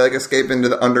 like, escape into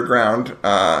the underground,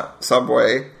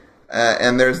 subway,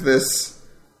 and there's this,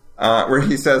 where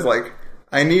he says, like,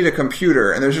 I need a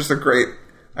computer, and there's just a great,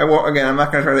 I'm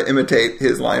not going to try to imitate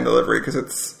his line delivery, because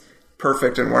it's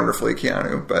perfect and wonderfully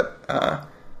Keanu, but,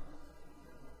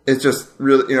 it's just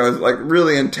really, it's like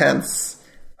really intense,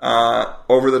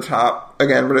 over the top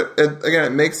again, but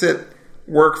it makes it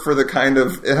work for the kind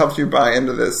of, it helps you buy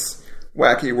into this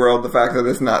wacky world, the fact that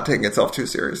it's not taking itself too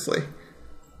seriously.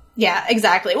 Yeah,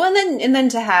 exactly. Well, and then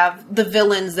to have the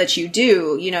villains that you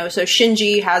do, so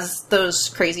Shinji has those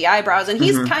crazy eyebrows, and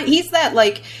he's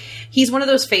he's one of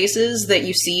those faces that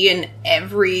you see in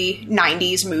every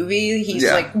 90s movie. He's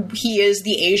he is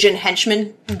the Asian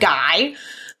henchman guy.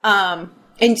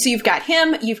 And so you've got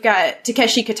him, you've got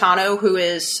Takeshi Kitano, who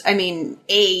is, I mean,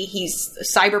 he's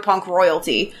cyberpunk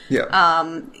royalty.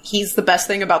 Yeah. He's the best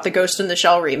thing about the Ghost in the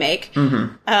Shell remake.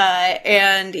 Mm-hmm.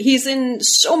 And he's in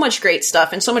so much great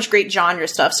stuff and so much great genre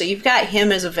stuff. So you've got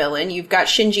him as a villain, you've got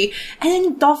Shinji, and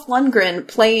then Dolph Lundgren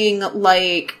playing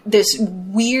like this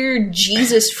weird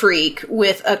Jesus freak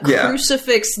with a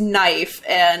crucifix knife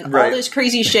and all this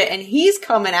crazy shit, and he's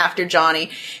coming after Johnny.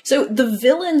 So the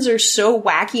villains are so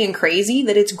wacky and crazy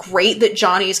that it's great that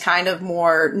Johnny's kind of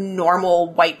more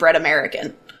normal white bread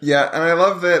American. Yeah, and I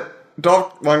love that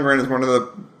Dolph Lundgren is one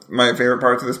of my favorite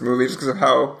parts of this movie just because of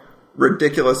how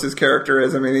ridiculous his character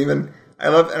is. I mean, I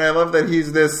love that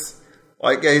he's this,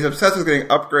 like, he's obsessed with getting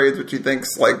upgrades, which he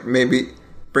thinks, like, maybe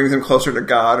brings him closer to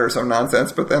God or some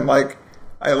nonsense, but then, like,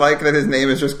 I like that his name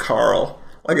is just Carl.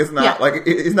 Like, it's not, like,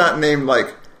 he's not named,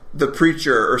 like, the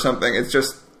preacher or something. It's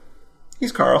just,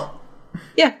 he's Carl.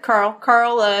 Yeah,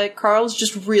 Carl's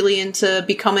just really into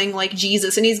becoming like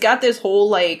Jesus, and he's got this whole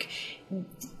like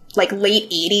late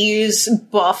 80s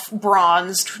buff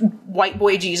bronzed white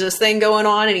boy Jesus thing going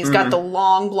on, and he's got the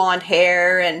long blonde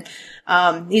hair, and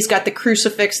he's got the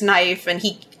crucifix knife, and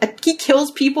he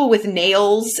kills people with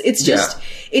nails. It's just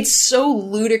it's so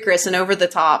ludicrous and over the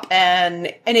top,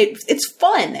 and it's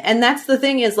fun. And that's the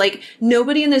thing, is like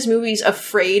nobody in this movie is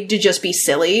afraid to just be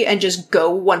silly and just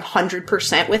go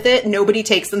 100% with it. Nobody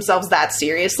takes themselves that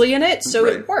seriously in it, so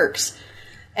it works.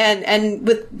 And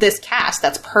with this cast,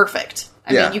 that's perfect.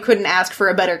 I mean, you couldn't ask for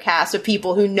a better cast of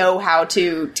people who know how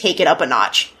to take it up a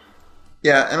notch.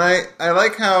 Yeah, and I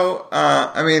like how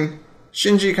I mean,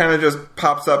 Shinji kind of just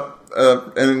pops up,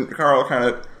 and Carl kind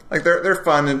of, like, they're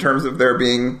fun in terms of there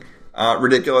being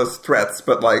ridiculous threats,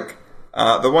 but, like,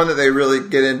 the one that they really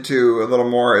get into a little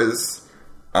more is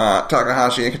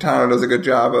Takahashi, and Kitano does a good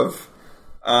job of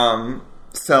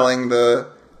selling that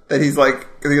he's, like,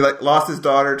 he, like, lost his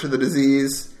daughter to the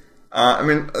disease. I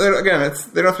mean, again,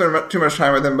 they don't spend too much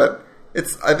time with him, but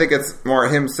I think it's more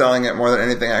him selling it more than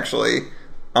anything actually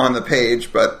on the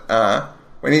page, but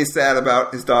when he's sad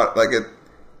about his daughter, like,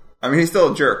 I mean, he's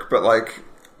still a jerk, but, like,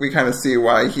 we kind of see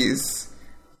why he's,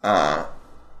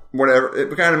 whatever,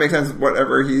 it kind of makes sense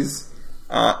whatever he's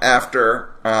after,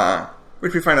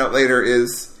 which we find out later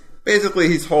is, basically,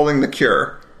 he's holding the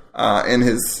cure in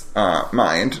his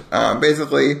mind.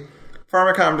 Basically,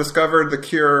 Pharmacom discovered the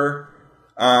cure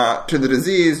to the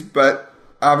disease, but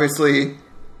obviously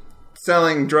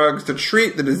selling drugs to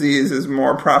treat the disease is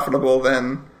more profitable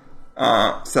than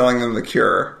selling them the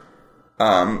cure.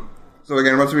 So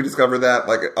again, once we discover that,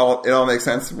 like, it all makes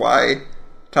sense why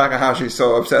Takahashi's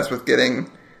so obsessed with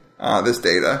getting this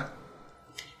data.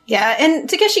 Yeah, and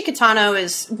Takeshi Kitano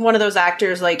is one of those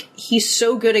actors, like, he's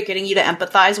so good at getting you to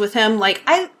empathize with him.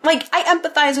 I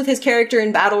empathize with his character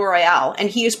in Battle Royale, and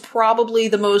he is probably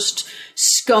the most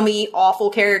scummy, awful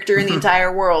character in the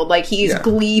entire world. Like, he's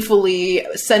gleefully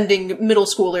sending middle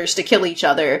schoolers to kill each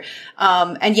other.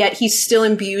 And yet he still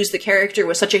imbues the character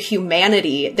with such a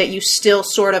humanity that you still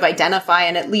sort of identify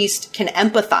and at least can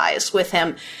empathize with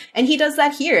him. And he does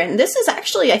that here. And this is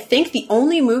actually, I think, the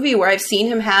only movie where I've seen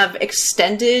him have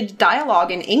extended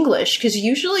dialogue in English, because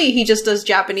usually he just does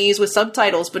Japanese with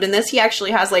subtitles, but in this he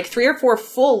actually has like 3 or 4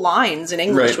 full lines in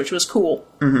English, which was cool.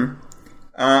 Mm-hmm.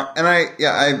 And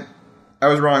I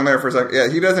was wrong there for a second. Yeah,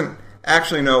 he doesn't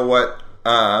actually know what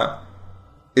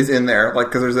is in there, like,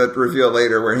 because there's that reveal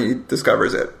later where he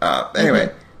discovers it.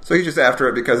 Anyway, so he's just after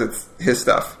it because it's his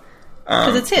stuff.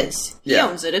 Because it's his. He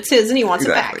owns it. It's his, and he wants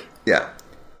it back. Yeah.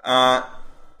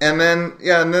 And then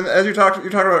as you talked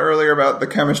about earlier about the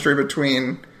chemistry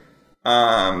between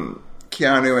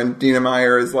Keanu and Dina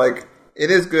Meyer is, like, it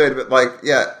is good, but, like,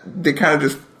 yeah, they kind of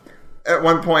just, at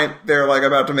one point, they're, like,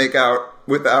 about to make out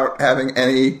without having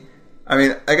any, I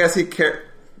mean, I guess it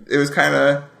was kind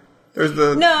of,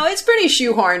 No, it's pretty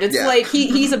shoehorned. It's like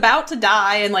he's about to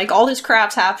die and, like, all this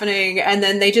crap's happening, and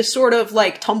then they just sort of,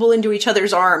 like, tumble into each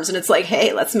other's arms, and it's like,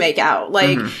 hey, let's make out.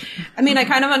 Like, I mean, I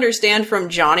kind of understand from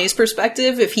Johnny's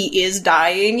perspective, if he is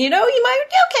dying, you know, you might,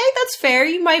 okay, that's fair.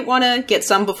 You might want to get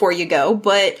some before you go,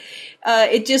 but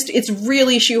it's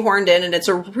really shoehorned in, and it's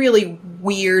a really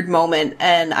weird moment,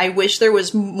 and I wish there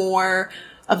was more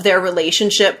of their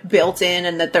relationship built in,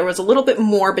 and that there was a little bit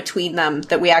more between them,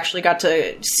 that we actually got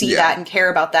to see that and care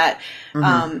about that.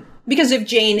 Because if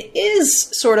Jane is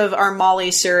sort of our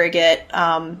Molly surrogate,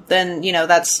 then, you know,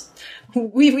 that's,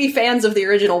 we fans of the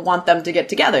original want them to get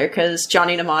together, because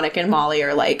Johnny Mnemonic and Molly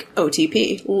are like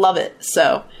OTP. Love it.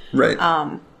 So, right.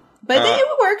 But But it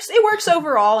works. It works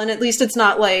overall, and at least it's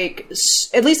not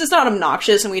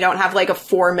obnoxious, and we don't have like a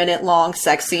 4-minute long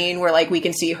sex scene where like we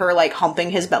can see her like humping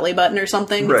his belly button or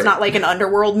something. Right. It's not like an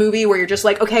Underworld movie where you're just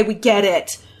like, okay, we get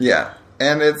it. Yeah,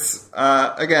 and it's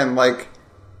again like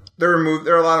there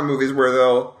are a lot of movies where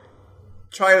they'll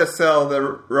try to sell the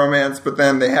romance, but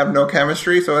then they have no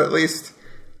chemistry. So at least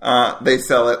they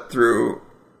sell it through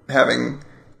having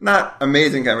not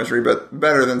amazing chemistry, but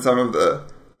better than some of the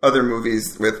other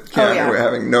movies with Keanu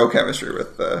having no chemistry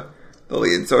with the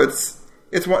lead. So it's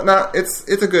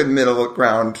a good middle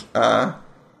ground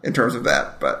in terms of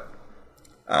that. But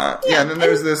and then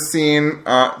there's this scene.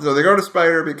 So they go to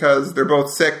Spider because they're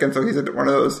both sick, and so he's one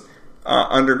of those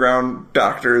underground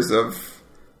doctors of.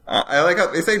 I like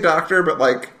how they say doctor, but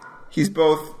like he's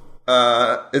both.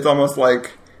 It's almost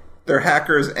like they're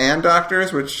hackers and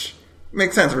doctors, which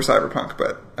makes sense for cyberpunk.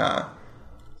 But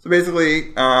so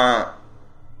basically.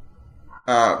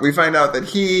 We find out that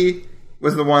he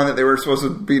was the one that they were supposed to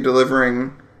be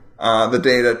delivering the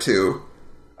data to,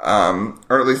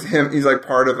 or at least him. He's like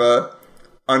part of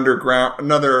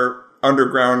another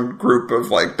underground group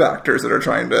of like doctors that are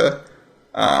trying to,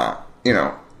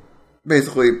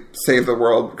 basically save the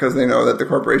world because they know that the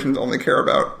corporations only care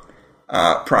about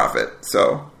profit.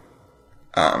 So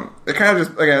it kind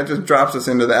of it just drops us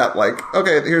into that. Like,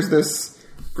 okay, here's this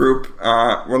group.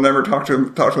 We'll never talk to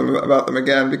them about them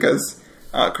again because.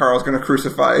 Carl's going to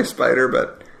crucify Spider,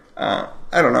 but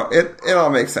I don't know. It all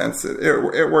makes sense.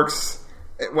 It works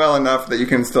well enough that you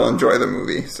can still enjoy the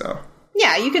movie. So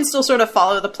yeah, you can still sort of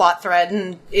follow the plot thread,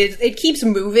 and it keeps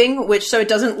moving, so it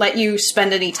doesn't let you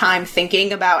spend any time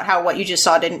thinking about how what you just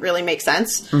saw didn't really make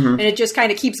sense, and it just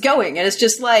kind of keeps going, and it's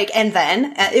just like, and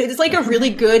then it's like a really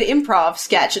good improv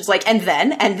sketch. It's like, and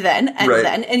then,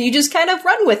 and you just kind of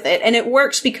run with it, and it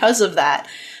works because of that.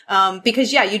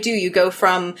 Because you go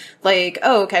from like,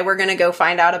 oh, okay, we're gonna go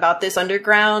find out about this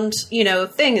underground,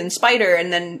 thing in Spider,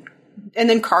 and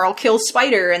then Carl kills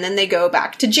Spider, and then they go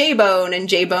back to J-Bone and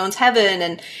J-Bone's heaven,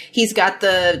 and he's got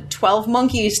the 12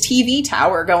 Monkeys TV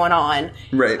tower going on.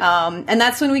 Right. And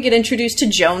that's when we get introduced to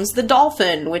Jones the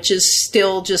Dolphin, which is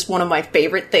still just one of my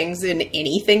favorite things in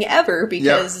anything ever,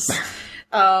 because... Yep.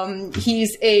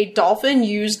 He's a dolphin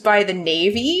used by the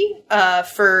Navy,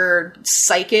 for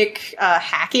psychic,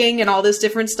 hacking and all this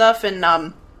different stuff.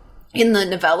 And, in the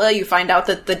novella, you find out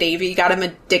that the Navy got him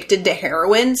addicted to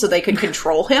heroin so they could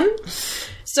control him.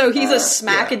 So he's a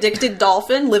smack-addicted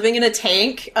dolphin living in a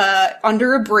tank,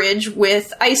 under a bridge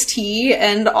with Ice-T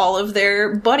and all of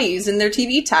their buddies in their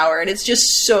TV tower. And it's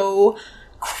just so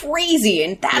crazy.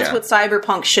 And that's what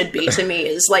cyberpunk should be to me,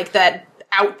 is like that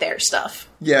out there stuff.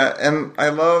 Yeah, and I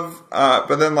love,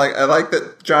 but then like I like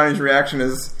that Johnny's reaction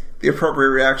is the appropriate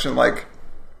reaction. Like,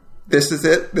 this is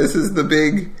it. This is the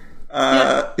big,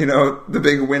 the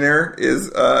big winner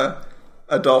is a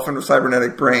dolphin with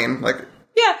cybernetic brain. Like,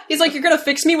 yeah, he's like, you're gonna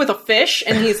fix me with a fish,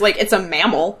 and he's like, it's a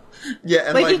mammal. Yeah,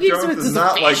 and like Jones does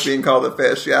not like being called a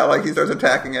fish. Yeah, like he starts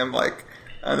attacking him. Like,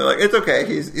 and they're like, it's okay.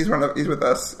 He's with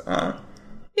us.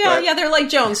 Yeah, they're like,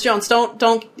 Jones, don't,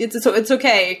 it's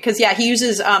okay, because, he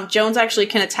uses, Jones actually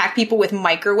can attack people with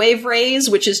microwave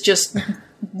rays, which is just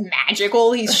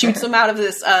magical. He shoots them out of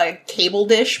this, cable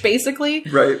dish, basically.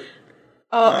 Right.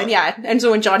 And so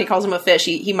when Johnny calls him a fish,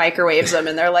 he microwaves them,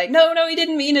 and they're like, no, he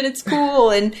didn't mean it, it's cool,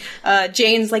 and,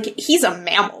 Jane's like, he's a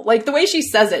mammal. Like, the way she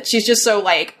says it, she's just so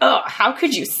like, ugh, how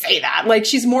could you say that? Like,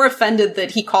 she's more offended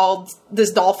that he called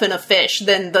this dolphin a fish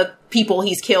than the people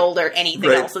he's killed or anything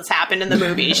else that's happened in the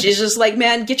movie. She's just like,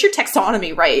 man, get your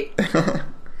taxonomy right. And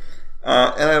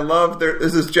I love,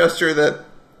 there's this gesture that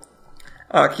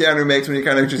Keanu makes when he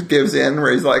kind of just gives in,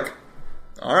 where he's like,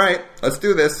 all right, let's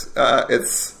do this.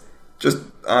 It's just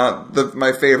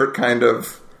my favorite kind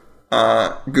of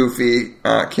goofy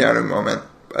Keanu moment.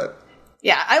 But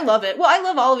yeah, I love it. Well, I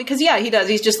love all of it because, he does.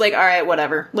 He's just like, all right,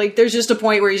 whatever. Like, there's just a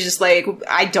point where he's just like,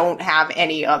 I don't have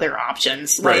any other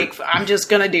options. Like, I'm just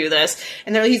gonna do this.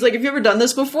 And he's like, have you ever done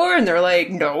this before? And they're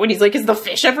like, no. And he's like, has the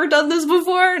fish ever done this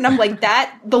before? And I'm like,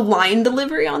 the line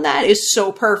delivery on that is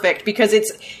so perfect because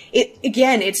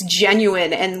it's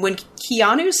genuine. And when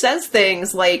Keanu says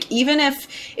things, like, even if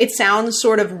it sounds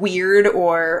sort of weird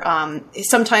or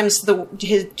sometimes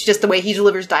just the way he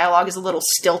delivers dialogue is a little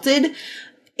stilted,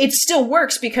 it still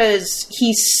works because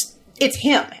it's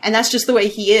him, and that's just the way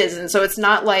he is. And so it's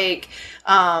not like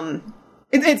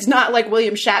it's not like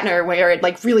William Shatner where it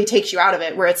like really takes you out of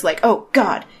it, where it's like, oh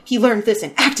God, he learned this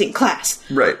in acting class,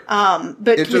 right?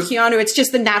 But with Keanu, it's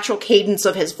just the natural cadence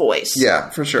of his voice.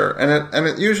 Yeah, for sure. And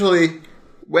it usually,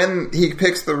 when he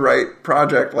picks the right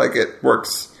project, like, it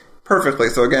works perfectly.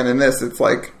 So again, in this, it's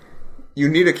like you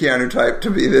need a Keanu type to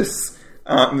be this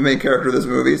the main character of this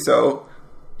movie, so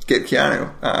get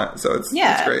Keanu. So it's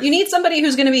great. You need somebody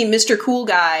who's going to be Mr. Cool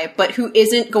Guy, but who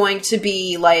isn't going to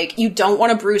be like, you don't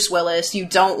want a Bruce Willis, you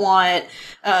don't want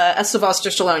a Sylvester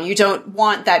Stallone, you don't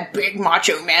want that big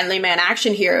macho manly man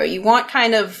action hero. You want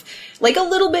kind of like a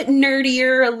little bit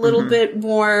nerdier, a little bit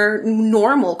more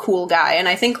normal cool guy. And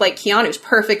I think like Keanu's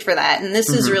perfect for that. And this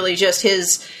is really just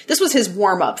this was his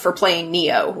warm up for playing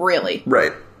Neo, really.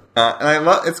 Right. And I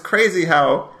love, it's crazy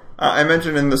how, I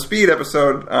mentioned in the Speed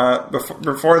episode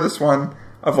before this one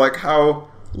of like how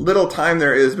little time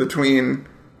there is between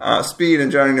Speed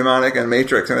and Johnny Mnemonic and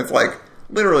Matrix, and it's like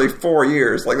literally 4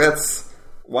 years. Like that's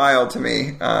wild to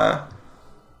me. It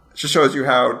just shows you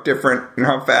how different and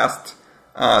how fast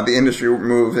the industry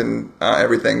moves and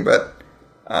everything. But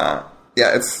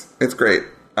it's great.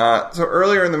 So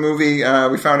earlier in the movie,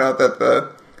 we found out that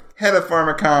the head of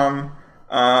Pharmacom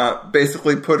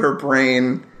basically put her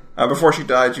brain. Before she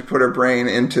died, she put her brain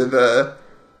into the...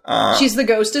 she's the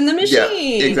ghost in the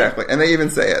machine. Yeah, exactly. And they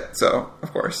even say it, so,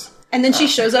 of course. And then she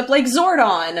shows up like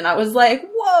Zordon, and I was like,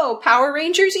 whoa, Power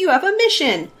Rangers, you have a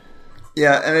mission.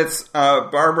 Yeah, and it's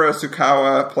Barbara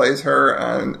Sukawa plays her,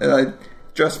 and I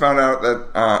just found out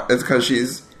that it's because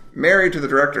she's married to the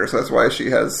director, so that's why she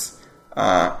has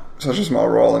such a small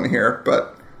role in here.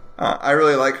 But I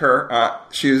really like her.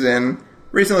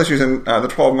 Recently she was in the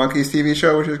 12 Monkeys TV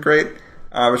show, which is great.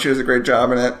 But she does a great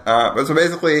job in it. But so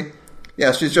basically,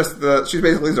 yeah, she's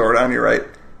basically Zordon, you're right.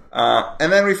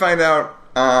 And then we find out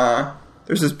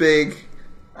there's this big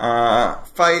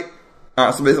fight.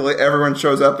 So basically everyone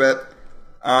shows up at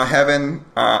Heaven,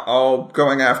 all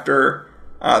going after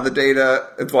the data.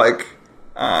 It's like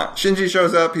Shinji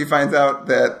shows up, he finds out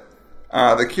that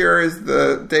the cure is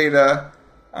the data,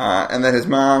 and that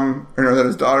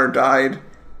his daughter died.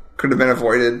 Could have been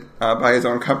avoided by his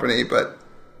own company, but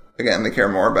again, they care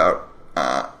more about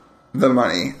the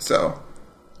money. So,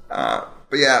 but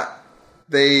yeah,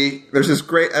 there's this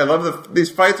great. I love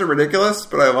these fights are ridiculous,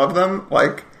 but I love them.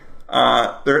 Like,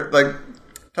 they're like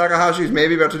Takahashi's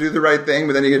maybe about to do the right thing,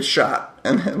 but then he gets shot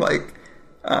and then like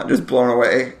just blown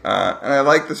away. And I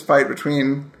like this fight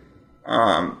between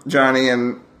Johnny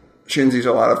and Shinji's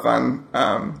a lot of fun.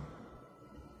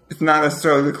 It's not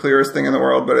necessarily the clearest thing in the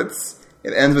world, but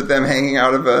it ends with them hanging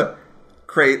out of a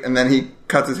crate, and then he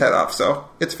cuts his head off, so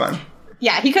it's fun.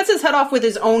 Yeah, he cuts his head off with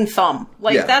his own thumb.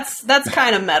 Like, that's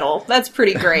kind of metal. That's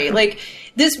pretty great. Like,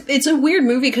 it's a weird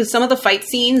movie because some of the fight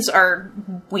scenes are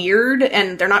weird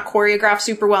and they're not choreographed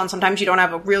super well, and sometimes you don't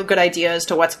have a real good idea as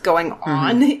to what's going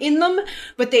on in them,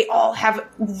 but they all have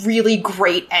really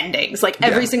great endings. Like,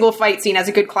 every single fight scene has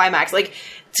a good climax. Like,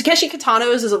 Takeshi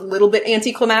Kitano's is a little bit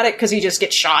anticlimactic because he just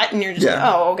gets shot and you're just like,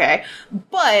 oh, okay.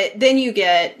 But then you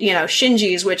get,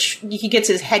 Shinji's, which he gets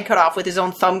his head cut off with his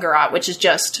own thumb garrote, which is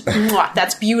just, mwah,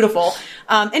 that's beautiful.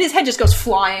 And his head just goes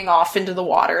flying off into the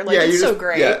water. Like, it's so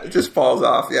great. Yeah, it just falls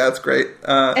off. Yeah, it's great.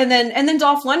 And then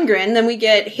Dolph Lundgren, then we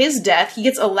get his death. He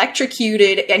gets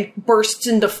electrocuted and bursts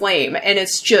into flame. And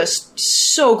it's just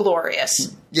so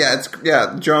glorious. Yeah,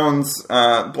 Jones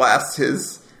blasts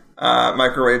his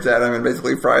microwaves at him and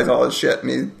basically fries all his shit, and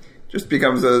he just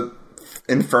becomes a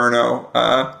inferno.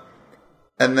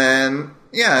 And then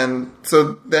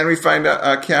so then we find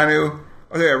out Keanu.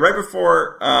 Okay, right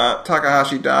before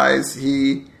Takahashi dies,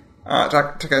 Takeshi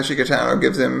Kitano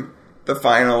gives him the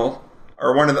final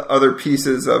or one of the other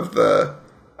pieces of the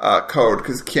code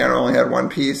because Keanu only had one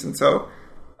piece, and so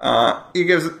he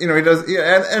gives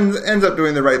ends up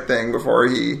doing the right thing before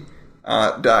he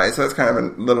dies. So that's kind of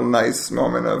a little nice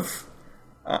moment of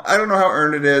I don't know how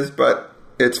earned it is, but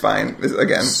it's fine.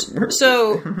 Again,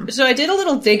 so I did a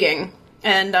little digging,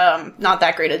 and not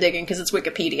that great at digging because it's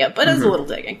Wikipedia, but it's a little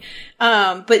digging.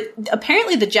 But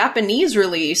apparently the Japanese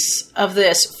release of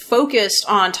this focused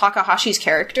on Takahashi's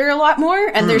character a lot more,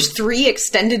 and there's 3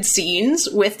 extended scenes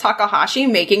with Takahashi,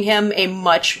 making him a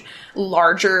much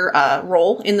larger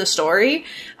role in the story.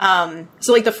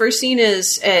 So like the first scene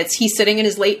is he's sitting in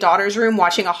his late daughter's room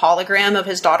watching a hologram of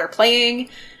his daughter playing,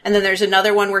 and then there's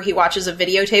another one where he watches a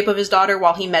videotape of his daughter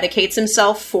while he medicates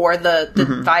himself for the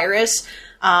virus.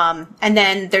 And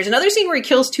then there's another scene where he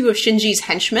kills 2 of Shinji's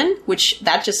henchmen, which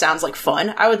that just sounds like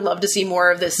fun. I would love to see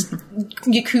more of this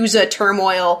Yakuza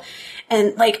turmoil.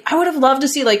 And, like, I would have loved to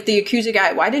see, like, the Yakuza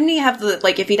guy. Why didn't he have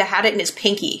if he'd had it in his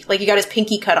pinky? Like, he got his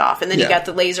pinky cut off, and then he got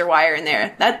the laser wire in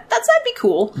there. That'd be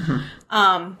cool.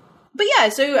 But yeah,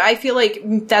 so I feel like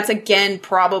that's, again,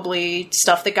 probably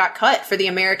stuff that got cut for the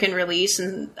American release.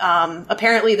 And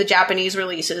apparently the Japanese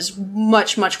release is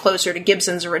much, much closer to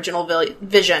Gibson's original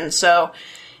vision. So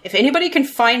if anybody can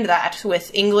find that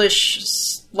with English,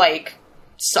 like,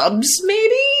 subs,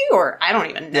 maybe? Or I don't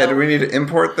even know. Yeah, do we need to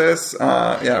import this?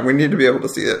 Yeah, we need to be able to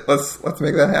see it. Let's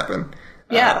make that happen.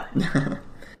 Yeah.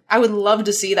 I would love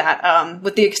to see that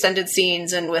with the extended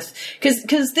scenes and with...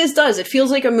 Because it feels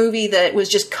like a movie that was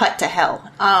just cut to hell.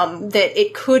 That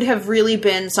it could have really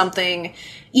been something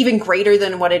even greater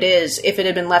than what it is if it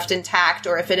had been left intact,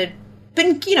 or if it had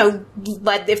been,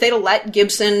 if they'd have let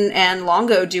Gibson and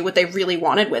Longo do what they really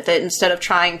wanted with it instead of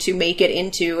trying to make it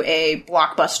into a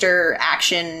blockbuster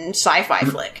action sci-fi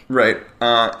flick. Right.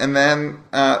 And then,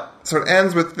 so it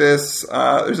ends with this,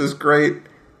 there's this great,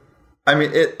 I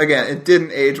mean, it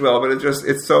didn't age well, but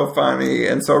it's so funny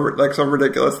and so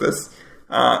ridiculous, this,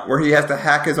 where he has to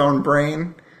hack his own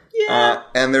brain. Yeah.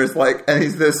 And there's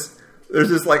there's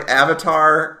this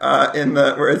avatar,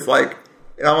 where it's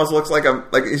it almost looks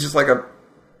he's just like a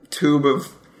tube of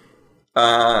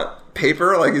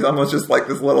paper. Like he's almost just like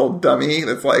this little dummy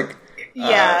that's like...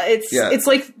 it's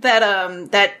like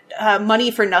that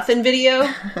Money for Nothing video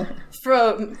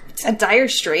from Dire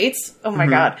Straits. Oh my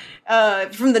God.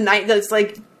 From the night that's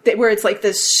where it's like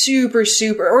this super,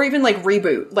 or even like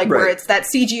Reboot, where it's that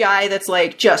CGI that's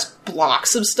like just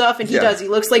blocks of stuff. And he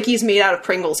looks like he's made out of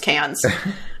Pringles cans.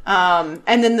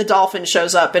 And then the dolphin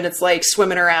shows up and it's like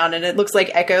swimming around and it looks like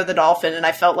Echo the Dolphin, and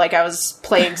I felt like I was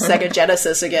playing Sega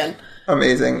Genesis again.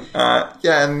 Amazing.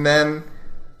 And then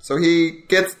so he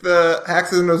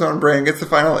hacks into his own brain, gets the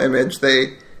final image.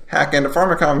 They hack into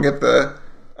Pharmacom, get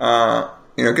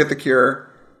the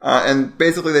cure, and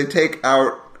basically they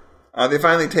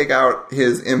finally take out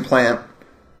his implant,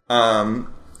 and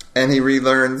he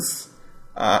regains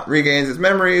his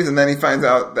memories, and then he finds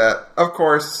out that, of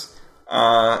course,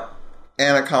 Anna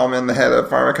Kalman, the head of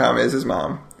Pharmacom, is his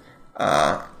mom.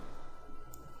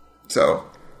 So,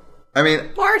 I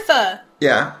mean... Martha!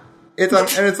 Yeah. And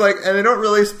they don't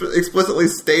really explicitly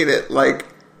state it,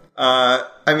 I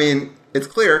mean, it's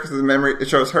clear because the memory, it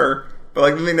shows her,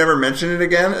 but they never mention it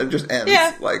again, it just ends.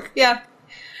 Yeah.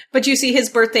 But you see his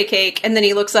birthday cake, and then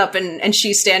he looks up and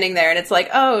she's standing there, and it's like,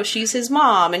 oh, she's his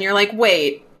mom, and you're like,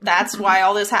 wait... That's why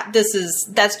all this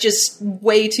that's just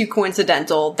way too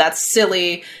coincidental. That's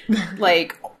silly.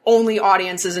 Only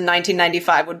audiences in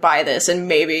 1995 would buy this, and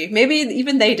maybe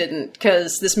even they didn't,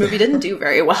 because this movie didn't do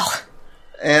very well.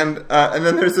 And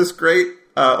then there's this great,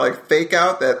 fake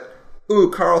out that,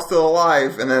 ooh, Carl's still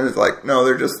alive, and then it's like, no,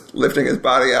 they're just lifting his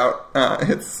body out. I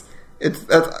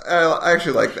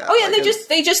actually like that. Oh yeah,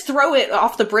 they just throw it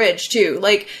off the bridge too.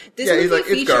 This movie he's like,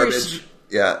 features, it's garbage.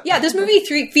 Yeah, this movie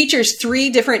features 3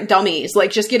 different dummies,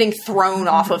 just getting thrown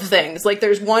off of things.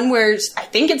 There's one where I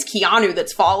think it's Keanu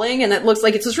that's falling, and it looks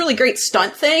like it's this really great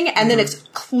stunt thing, and then it's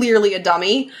clearly a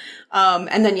dummy.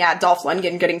 And then, Dolph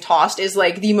Lundgren getting tossed is,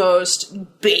 the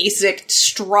most basic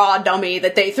straw dummy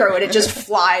that they throw, and it just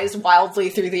flies wildly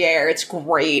through the air. It's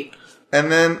great. And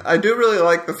then, I do really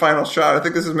like the final shot. I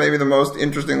think this is maybe the most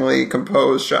interestingly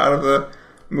composed shot of the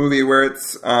movie, where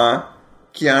it's,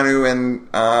 Keanu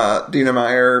and Dina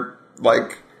Meyer,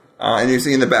 and you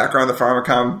see in the background the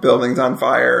Pharmacom building's on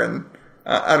fire, and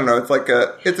I don't know, it's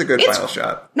a good final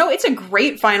shot. No, it's a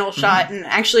great final shot, and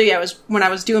actually when I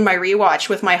was doing my rewatch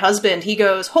with my husband, he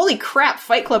goes, holy crap,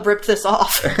 Fight Club ripped this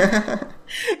off.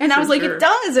 And I was like, sure. It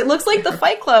does. It looks like the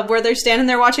Fight Club where they're standing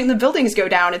there watching the buildings go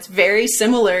down. It's very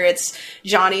similar. It's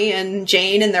Johnny and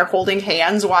Jane, and they're holding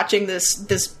hands watching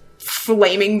this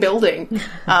flaming building.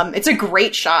 It's a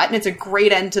great shot, and it's a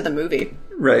great end to the movie.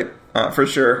 Right, for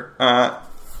sure.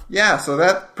 So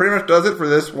that pretty much does it for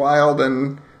this wild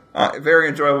and very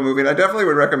enjoyable movie. And I definitely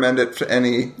would recommend it to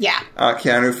any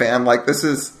Keanu fan. This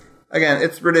is, again,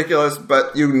 it's ridiculous,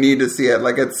 but you need to see it.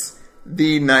 It's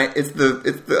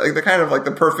the kind of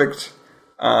the perfect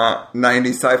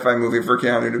 90s sci-fi movie for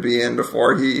Keanu to be in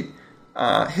before he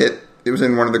it was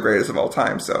in one of the greatest of all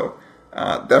time. So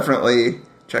definitely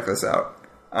check this out.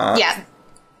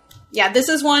 This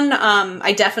is one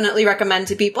I definitely recommend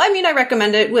to people. I mean, I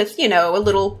recommend it with, a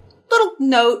little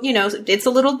note, it's a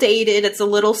little dated, it's a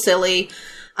little silly.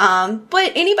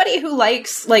 But anybody who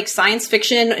likes science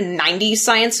fiction and 90s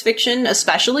science fiction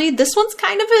especially, this one's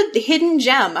kind of a hidden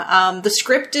gem. The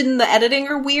script and the editing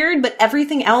are weird, but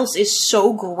everything else is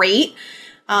so great.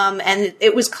 And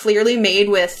it was clearly made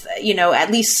with,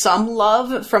 at least some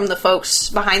love from the folks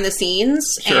behind the scenes.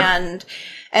 Sure.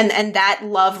 And that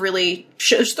love really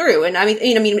shows through. And I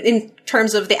mean, in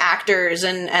terms of the actors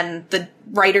and the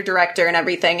writer-director and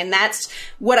everything. And that's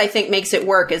what I think makes it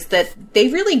work, is that they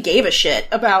really gave a shit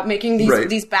about making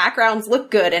these backgrounds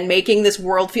look good and making this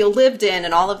world feel lived in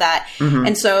and all of that. Mm-hmm.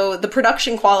 And so the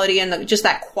production quality and just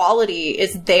that quality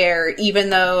is there, even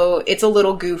though it's a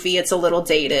little goofy, it's a little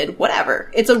dated, whatever.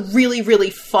 It's a really, really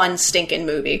fun, stinking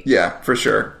movie. Yeah, for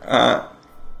sure.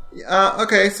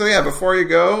 Okay, so yeah, before you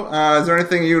go, is there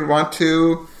anything you'd want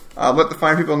to let the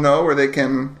fine people know where they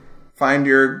can find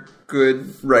your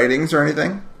good writings or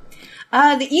anything?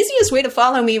 The easiest way to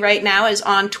follow me right now is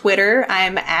on Twitter.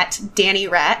 I'm at Danny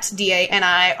Rat,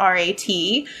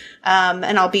 DANIRAT.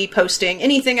 And I'll be posting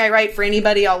anything I write for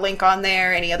anybody. I'll link on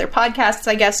there. Any other podcasts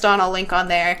I guest on, I'll link on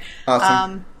there.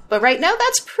 Awesome. But right now,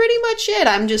 that's pretty much it.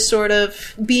 I'm just sort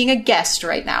of being a guest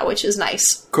right now, which is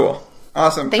nice. Cool.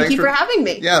 Awesome. Thank you for having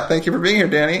me. Yeah, thank you for being here,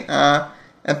 Danny.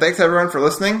 And thanks everyone for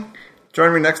listening.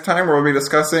 Join me next time where we'll be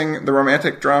discussing the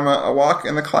romantic drama A Walk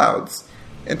in the Clouds.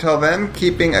 Until then,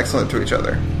 keep being excellent to each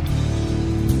other.